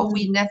somehow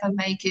we never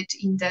make it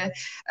in the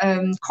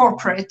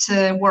corporate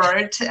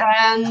world.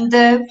 And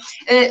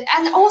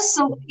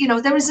also, you know,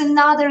 there is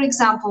another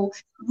example.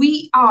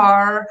 We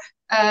are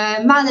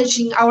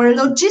managing our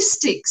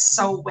logistics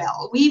so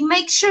well. We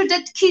make sure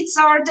that kids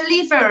are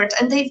delivered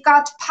and they've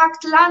got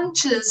packed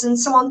lunches and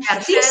so on.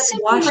 These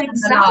simple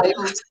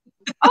examples.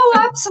 Oh,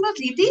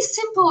 absolutely. These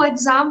simple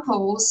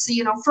examples,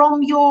 you know,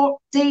 from your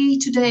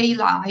day-to-day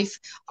life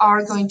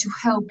are going to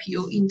help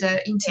you in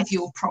the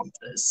interview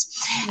process.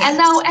 And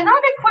now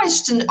another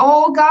question.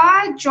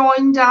 Olga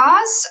joined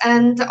us,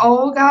 and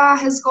Olga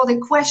has got a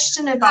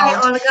question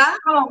about... Hi, Olga.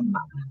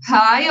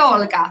 Hi,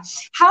 Olga.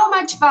 How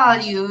much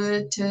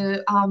value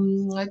to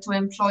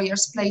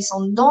employers place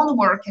on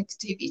non-work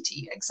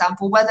activity?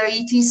 Example, whether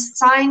it is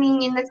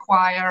signing in a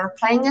choir,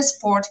 playing a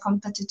sport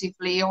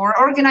competitively, or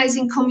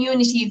organizing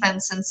community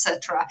events,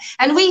 etc.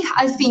 And we,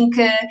 I think,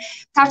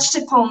 touched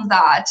upon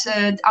that.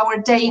 Our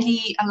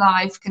daily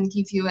life can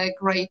give you a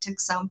great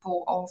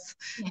example of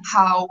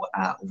how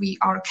we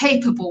are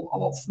capable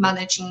of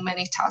managing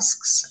many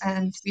tasks,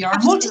 and we are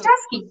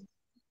multitasking.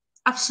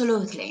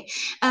 Absolutely.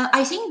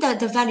 I think that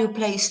the value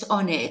placed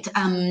on it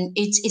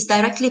is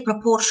directly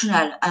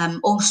proportional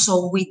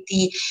also with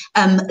the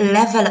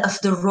level of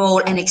the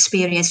role and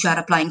experience you are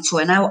applying to.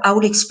 And I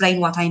will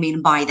explain what I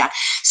mean by that.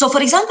 So, for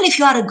example, if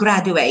you are a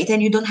graduate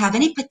and you don't have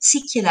any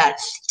particular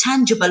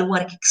tangible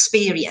work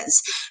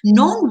experience,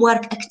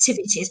 non-work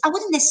activities, I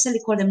wouldn't necessarily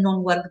call them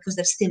non-work because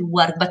they're still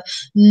work, but,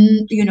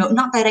 you know,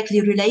 not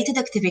directly related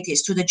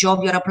activities to the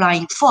job you're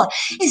applying for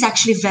is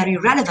actually very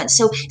relevant.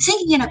 So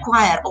singing in a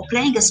choir or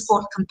playing a sport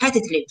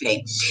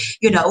competitively,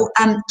 you know,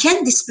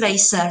 can display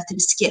certain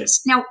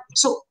skills. Now,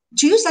 so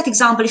to use that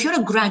example, if you're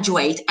a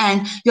graduate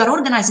and you're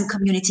organizing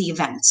community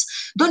events,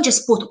 don't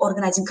just put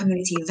organizing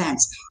community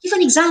events. Give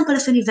an example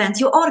of an event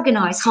you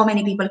organized, how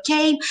many people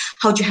came,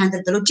 how did you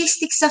handle the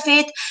logistics of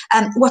it,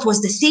 what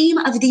was the theme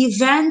of the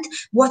event,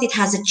 what it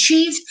has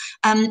achieved,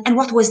 and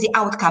what was the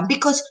outcome.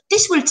 Because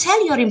this will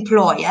tell your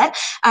employer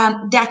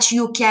that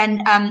you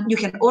can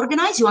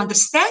organize, you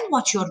understand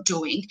what you're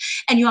doing,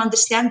 and you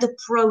understand the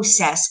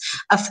process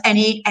of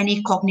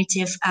any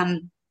cognitive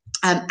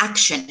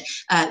action,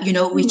 you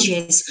know, which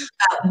is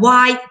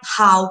why,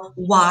 how,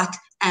 what,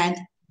 and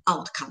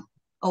outcome.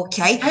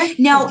 Okay.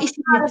 Now, if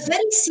you are a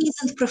very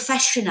seasoned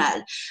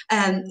professional,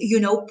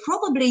 you know,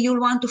 probably you'll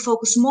want to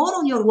focus more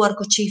on your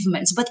work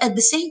achievements, but at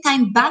the same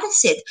time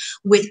balance it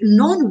with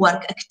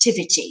non-work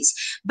activities.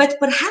 But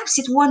perhaps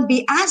it won't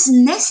be as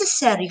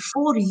necessary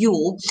for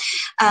you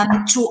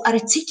to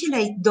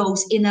articulate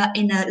those in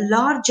a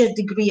larger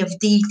degree of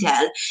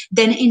detail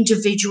than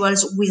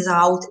individuals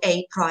without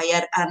a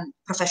prior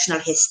professional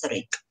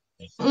history.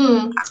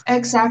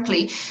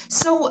 Exactly.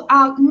 So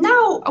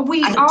now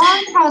we are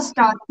past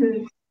that.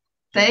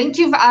 Thank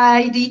you,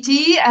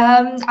 IDT.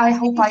 I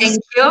hope Thank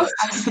you.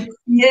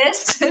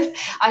 Yes,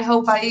 I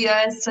hope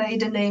I say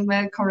the name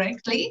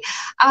correctly.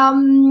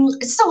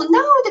 So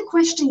now the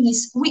question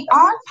is, we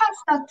are past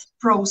that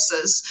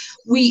process.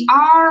 We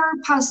are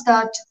past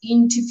that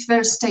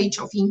first stage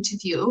of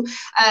interview.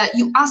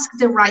 You ask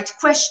the right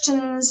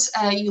questions.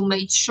 You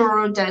made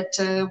sure that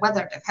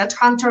whether the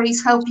headhunter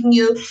is helping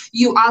you,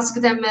 you ask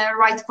them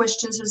right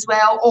questions as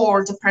well,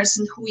 or the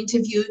person who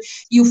interviewed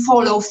you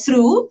follow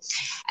through.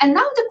 And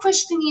now the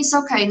question is,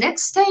 okay,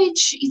 next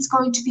stage is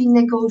going to be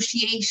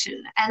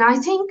negotiation. And I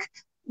think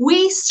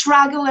we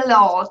struggle a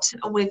lot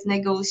with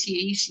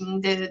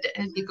negotiation.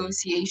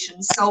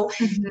 So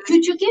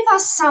could you give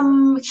us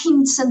some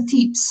hints and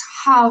tips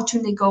how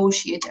to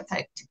negotiate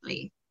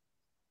effectively?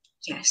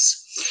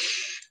 Yes.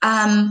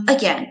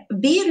 Again,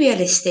 be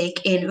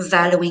realistic in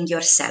valuing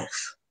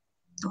yourself.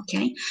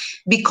 Okay.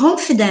 Be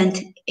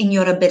confident in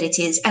your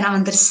abilities and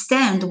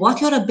understand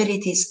what your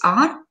abilities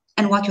are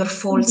and what your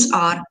faults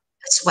are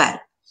as well.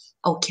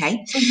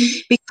 Okay.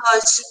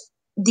 Because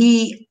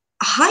the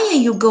higher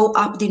you go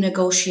up the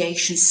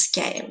negotiation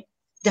scale,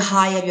 the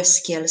higher your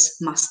skills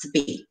must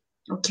be.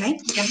 Okay.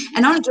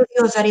 And I'll give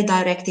you a very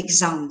direct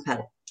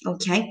example.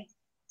 Okay.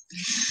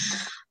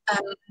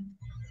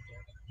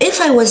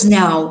 If I was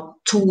now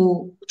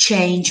to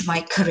change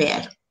my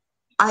career,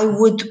 I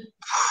would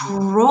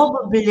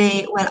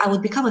probably, well, I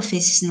would become a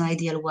physicist in an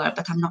ideal world,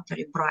 but I'm not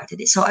very bright at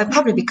it. So I'd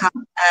probably become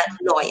a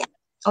lawyer.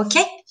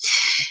 Okay.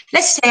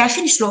 Let's say I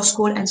finished law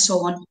school and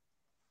so on.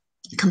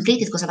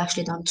 Completed, because I've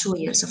actually done 2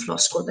 years of law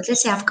school, but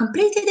let's say I've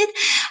completed it,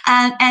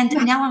 and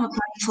now I'm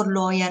applying for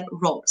lawyer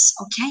roles.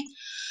 Okay.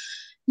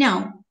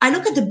 Now, I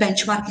look at the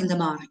benchmark in the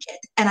market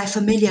and I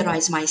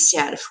familiarize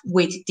myself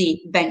with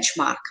the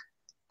benchmark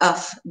of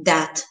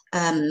that,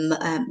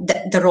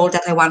 the role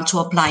that I want to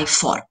apply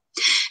for.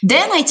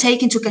 Then I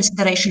take into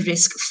consideration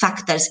risk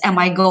factors. Am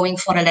I going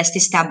for a less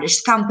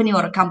established company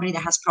or a company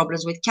that has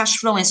problems with cash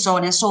flow and so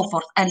on and so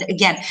forth? And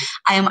again,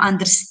 I am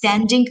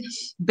understanding,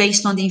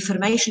 based on the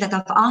information that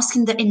I've asked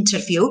in the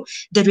interview,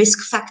 the risk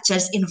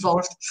factors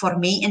involved for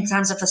me in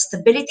terms of a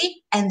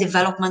stability and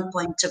development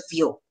point of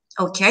view.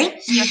 Okay.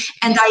 Yes.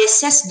 And I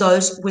assess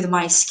those with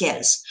my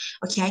skills.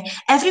 Okay.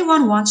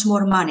 Everyone wants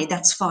more money.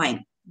 That's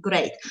fine.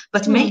 Great.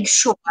 But make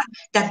sure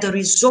that the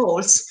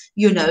results,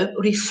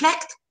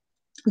 reflect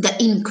the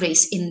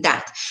increase in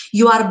that.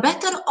 You are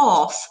better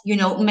off,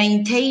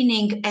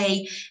 maintaining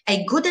a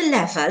good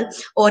level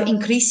or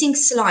increasing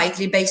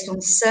slightly based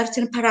on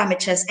certain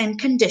parameters and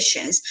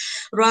conditions,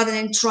 rather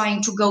than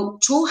trying to go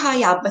too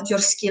high up, but your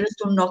skills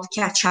do not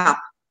catch up.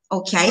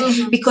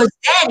 Okay, because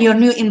then your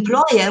new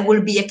employer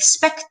will be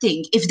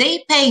expecting, if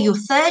they pay you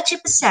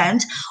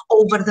 30%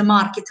 over the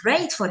market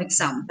rate, for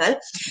example,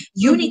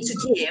 you need to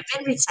give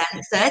in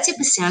return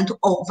 30%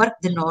 over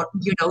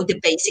the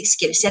basic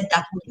skill set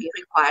that will be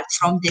required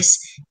from this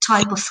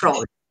type of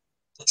role.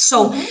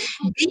 So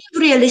being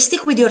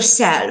realistic with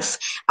yourself,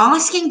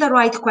 asking the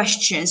right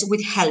questions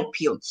would help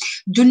you.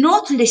 Do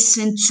not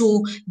listen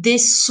to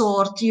this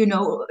sort,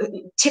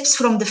 tips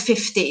from the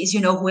 50s,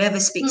 whoever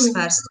speaks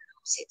first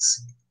knows it.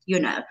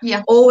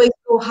 Always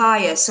go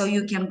higher so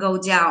you can go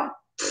down.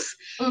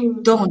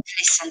 Don't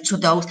listen to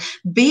those.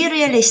 Be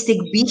realistic,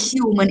 be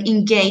human,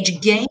 engage,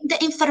 gain the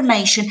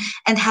information,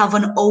 and have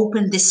an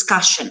open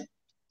discussion.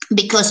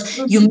 Because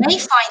you may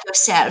find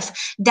yourself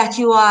that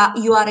you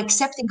are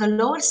accepting a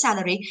lower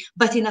salary,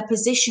 but in a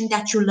position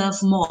that you love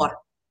more.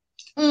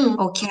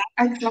 Okay.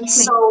 Exactly.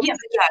 So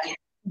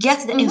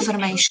get the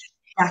information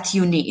that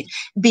you need.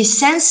 Be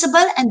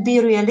sensible and be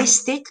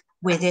realistic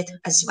with it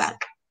as well.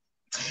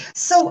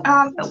 So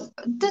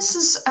this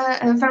is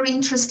very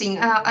interesting.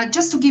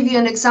 Just to give you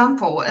an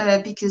example,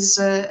 because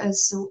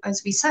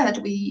as we said,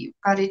 we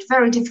got it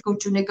very difficult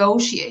to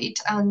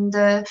negotiate. And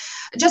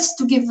just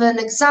to give an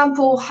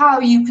example how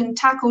you can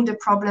tackle the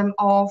problem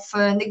of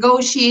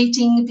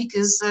negotiating,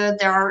 because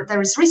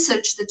there is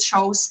research that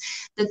shows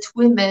that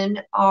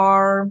women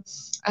are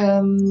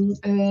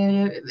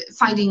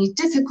finding it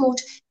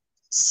difficult.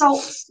 So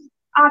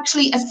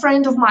actually, a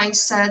friend of mine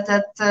said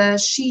that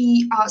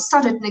she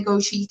started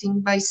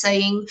negotiating by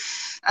saying,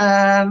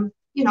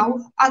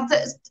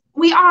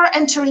 we are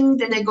entering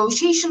the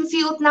negotiation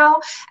field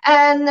now,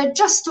 and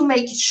just to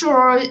make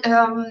sure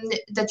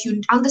that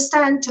you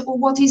understand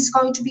what is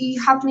going to be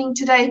happening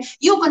today,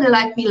 you're going to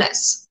like me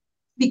less.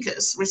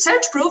 Because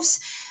research proves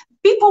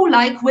people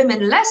like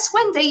women less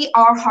when they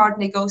are hard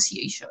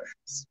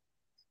negotiators.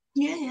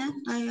 Yeah,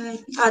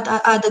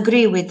 I'd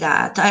agree with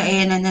that.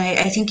 And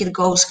I think it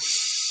goes,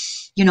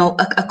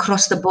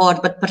 across the board,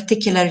 but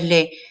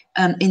particularly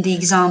in the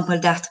example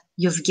that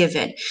you've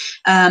given.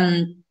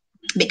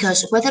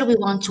 Because whether we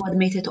want to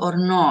admit it or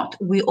not,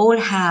 we all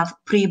have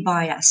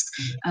pre-biased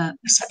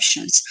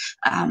perceptions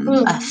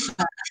of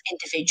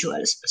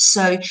individuals.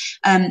 So,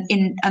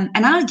 and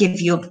I'll give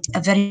you a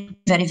very,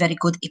 very, very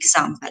good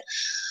example.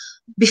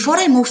 Before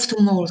I moved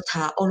to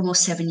Malta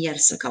almost 7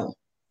 years ago,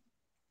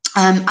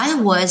 I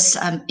was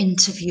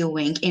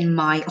interviewing in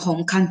my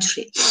home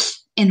country,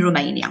 in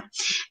Romania.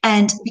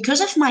 And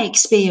because of my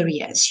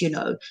experience,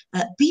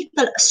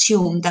 people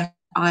assume that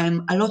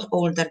I'm a lot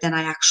older than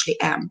I actually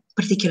am,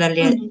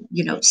 particularly,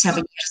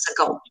 7 years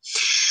ago.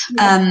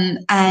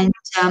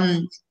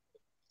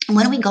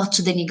 When we got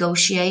to the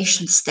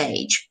negotiation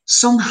stage,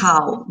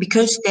 somehow,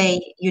 because they,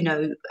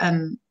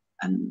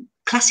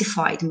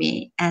 classified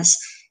me as,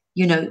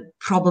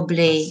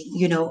 probably,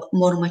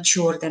 more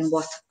mature than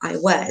what I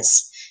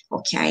was.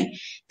 Okay,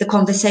 the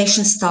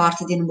conversation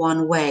started in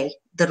one way,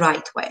 the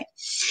right way,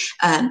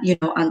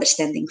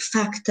 understanding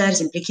factors,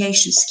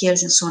 implications,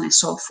 skills, and so on and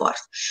so forth.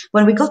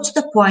 When we got to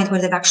the point where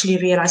they've actually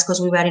realized,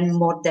 because we were in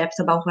more depth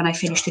about when I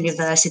finished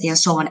university and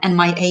so on, and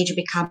my age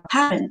became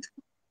apparent,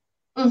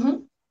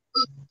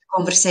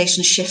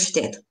 conversation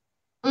shifted.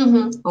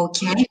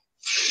 Okay,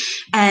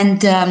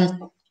 and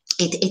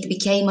it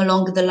became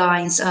along the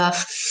lines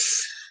of,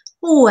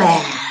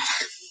 well,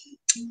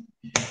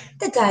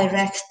 the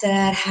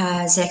director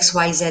has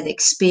XYZ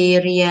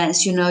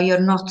experience, you're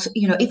not,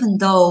 even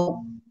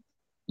though,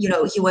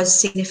 he was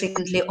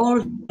significantly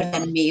older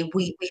than me,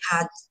 we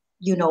had,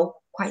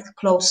 quite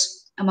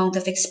close amount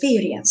of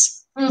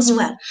experience as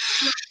well.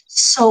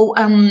 So,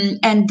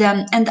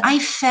 and I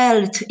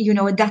felt,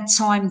 at that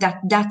time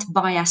that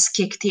bias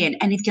kicked in,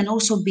 and it can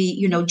also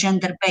be,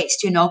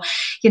 gender-based,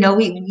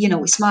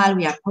 we smile,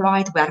 we are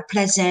polite, we are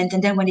pleasant.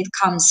 And then when it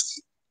comes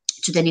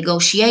to the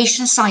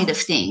negotiation side of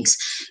things,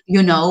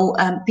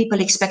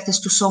 people expect us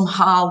to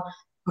somehow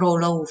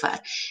roll over.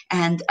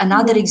 And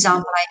another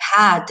example I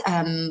had,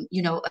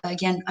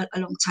 again, a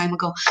long time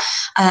ago,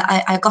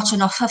 I got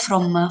an offer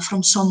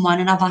from someone,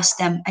 and I've asked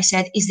them, I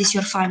said, is this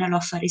your final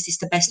offer? Is this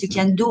the best you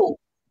can do?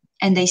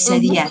 And they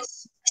said,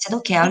 yes. I said,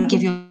 okay, I'll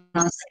give you an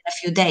answer in a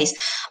few days.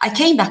 I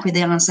came back with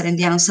the answer, and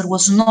the answer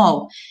was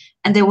no.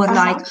 And they were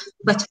like,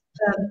 but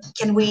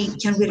can we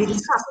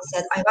rediscuss? I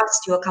said, I've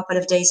asked you a couple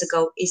of days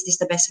ago, is this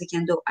the best we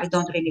can do? I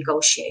don't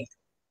renegotiate.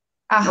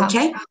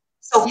 Okay?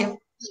 So,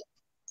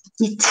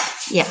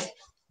 yeah.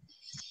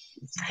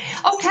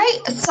 Okay,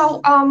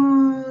 so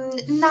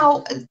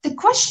now the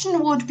question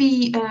would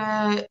be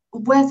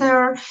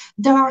whether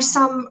there are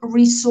some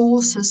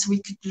resources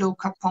we could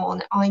look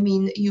upon. I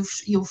mean,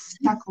 you've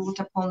tackled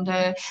upon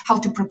how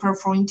to prepare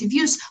for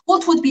interviews.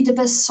 What would be the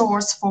best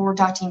source for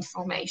that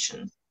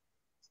information?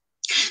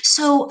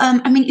 So,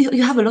 I mean,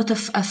 you have a lot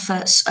of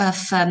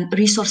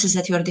resources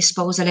at your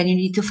disposal, and you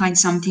need to find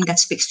something that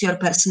speaks to your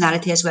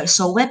personality as well.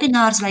 So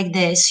webinars like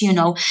this,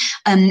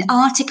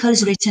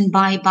 articles written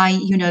by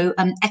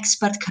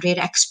career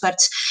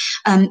experts.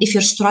 If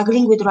you're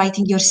struggling with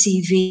writing your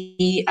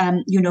CV,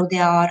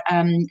 there are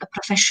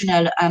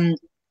professional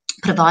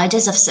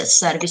providers of such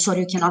service, or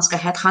you can ask a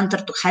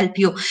headhunter to help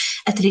you,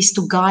 at least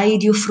to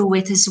guide you through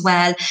it as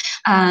well.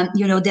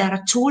 There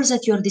are tools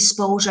at your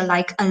disposal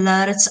like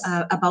alerts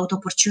about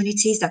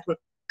opportunities that will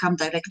come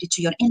directly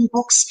to your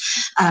inbox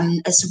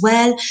as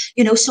well.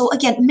 So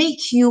again,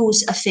 make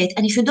use of it.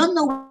 And if you don't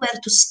know where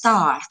to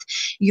start,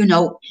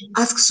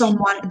 ask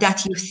someone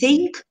that you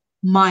think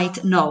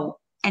might know.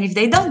 And if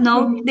they don't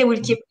know, they will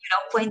keep,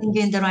 pointing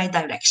you in the right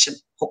direction,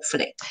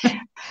 hopefully.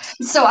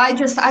 So I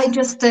just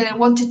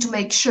wanted to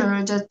make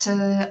sure that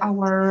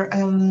our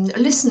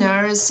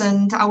listeners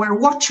and our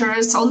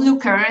watchers or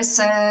lookers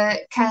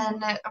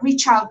can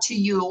reach out to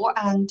you,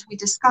 and we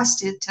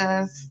discussed it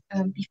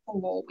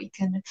before. We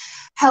can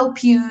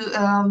help you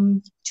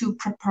to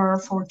prepare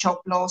for job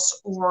loss,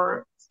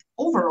 or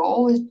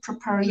overall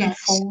prepare you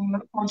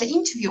for the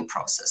interview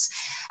process.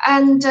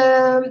 And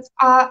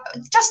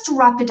just to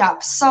wrap it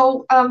up,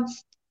 so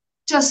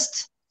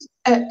just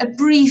a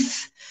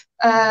brief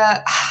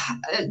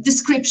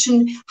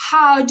description.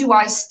 How do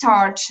I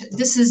start?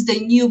 This is the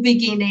new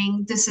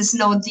beginning. This is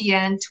not the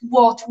end.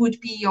 What would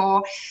be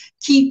your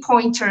key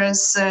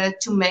pointers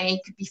to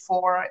make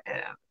before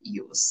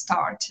you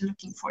start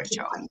looking for a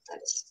job?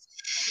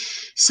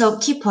 So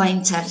key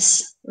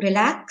pointers: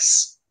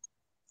 relax,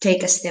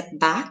 take a step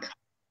back,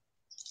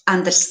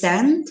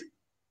 understand,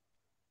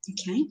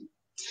 okay,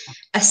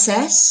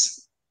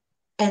 assess,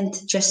 and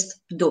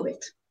just do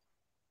it.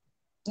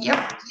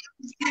 Yep.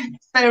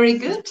 Very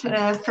good,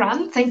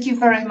 Fran. Thank you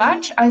very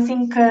much. I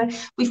think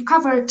we've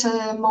covered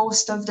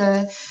most of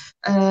the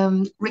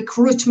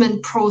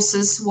recruitment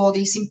process, what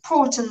is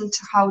important,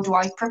 how do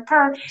I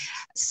prepare.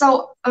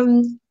 So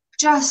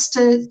just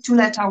to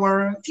let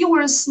our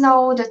viewers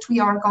know that we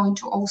are going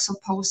to also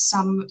post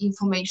some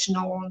information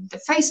on the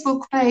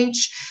Facebook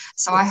page.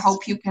 So I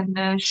hope you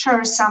can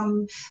share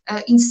some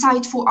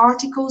insightful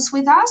articles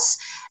with us.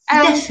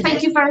 And Definitely.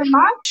 Thank you very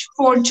much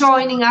for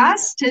joining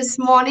us this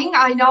morning.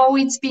 I know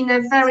it's been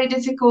a very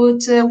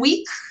difficult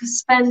week.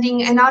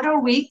 Spending another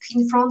week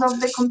in front of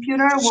the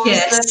computer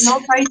was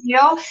not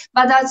ideal,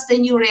 but that's the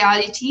new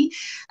reality.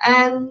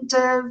 And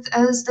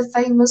as the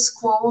famous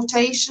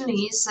quotation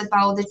is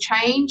about the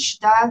change,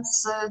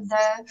 that's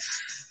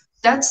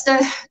the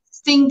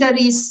thing that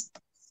is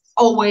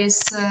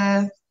always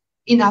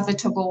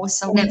inevitable.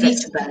 So we need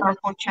to prepare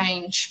for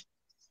change.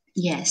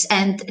 Yes,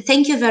 and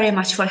thank you very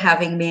much for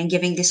having me and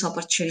giving this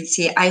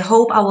opportunity. I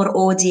hope our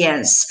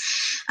audience,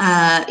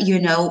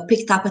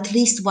 picked up at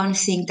least one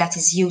thing that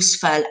is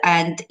useful.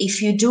 And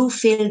if you do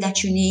feel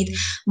that you need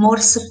more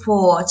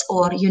support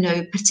or,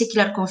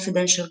 particular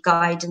confidential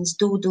guidance,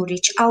 do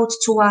reach out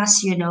to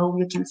us.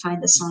 You can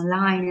find us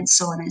online and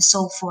so on and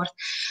so forth.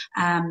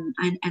 And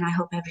I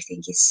hope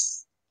everything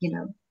is,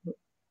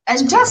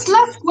 And just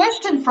last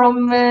question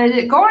from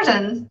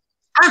Gordon.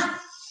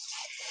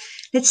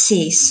 Let's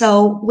see.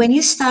 So when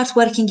you start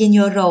working in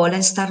your role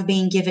and start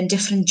being given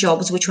different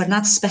jobs, which were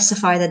not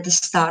specified at the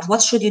start,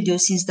 what should you do,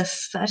 since the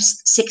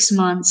first 6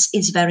 months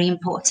is very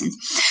important?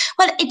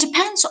 Well, it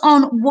depends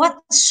on what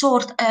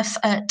sort of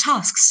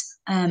tasks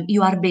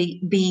you are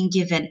being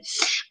given.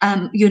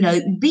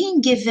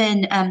 Being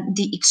given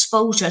the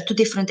exposure to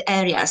different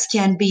areas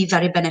can be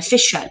very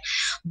beneficial.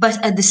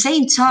 But at the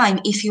same time,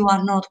 if you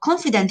are not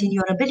confident in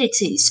your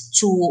abilities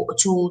to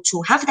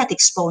have that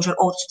exposure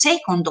or to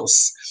take on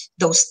those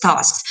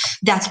tasks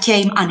that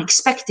came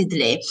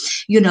unexpectedly,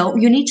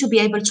 you need to be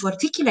able to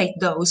articulate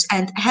those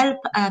and help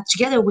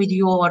together with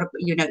your,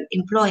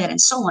 employer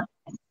and so on,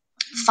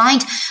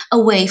 Find a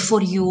way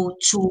for you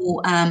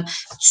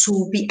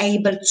to be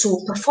able to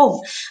perform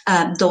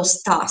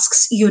those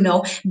tasks.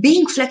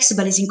 Being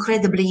flexible is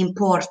incredibly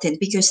important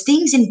because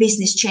things in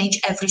business change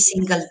every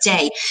single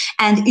day,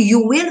 and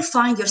you will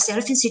find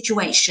yourself in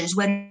situations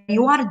where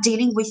you are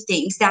dealing with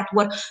things that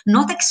were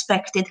not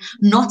expected,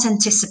 not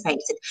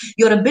anticipated.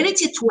 Your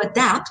ability to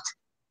adapt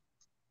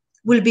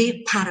will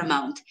be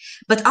paramount.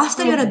 But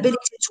after your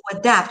ability to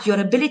adapt, your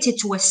ability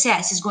to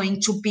assess is going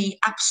to be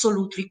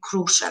absolutely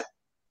crucial.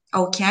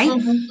 Okay.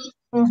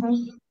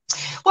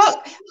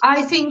 Well,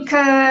 I think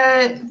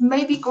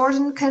maybe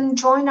Gordon can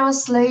join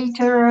us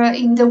later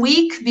in the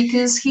week,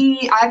 because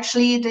he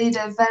actually did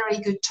a very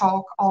good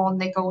talk on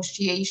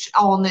negotiation,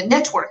 on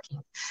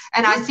networking,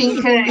 and I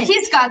think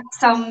he's got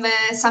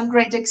some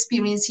great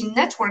experience in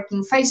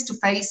networking face to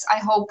face. I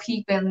hope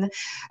he can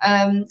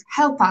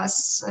help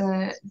us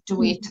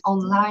do it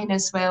online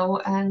as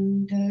well,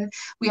 and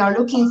we are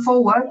looking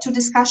forward to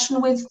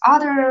discussion with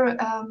other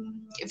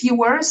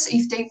viewers.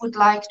 If they would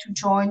like to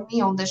join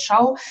me on the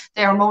show,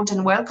 they are more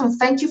than welcome.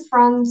 Thank you,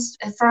 Franz,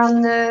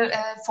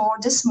 for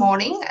this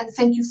morning, and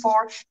thank you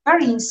for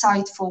very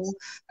insightful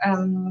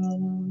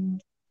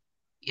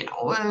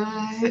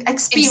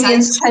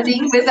experience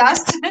chatting with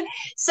us.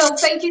 So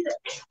thank you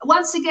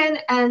once again,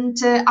 and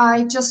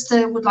I just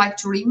would like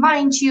to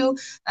remind you,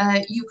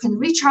 you can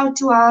reach out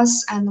to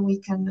us and we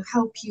can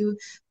help you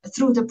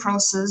through the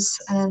process,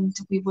 and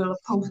we will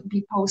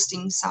be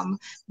posting some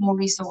more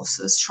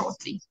resources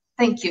shortly.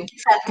 Thank you.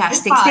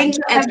 Fantastic. Thank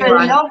you,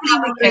 everyone. Have a lovely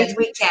Have a great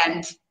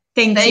weekend.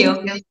 Thank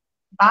you.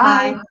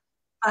 Bye.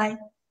 Bye.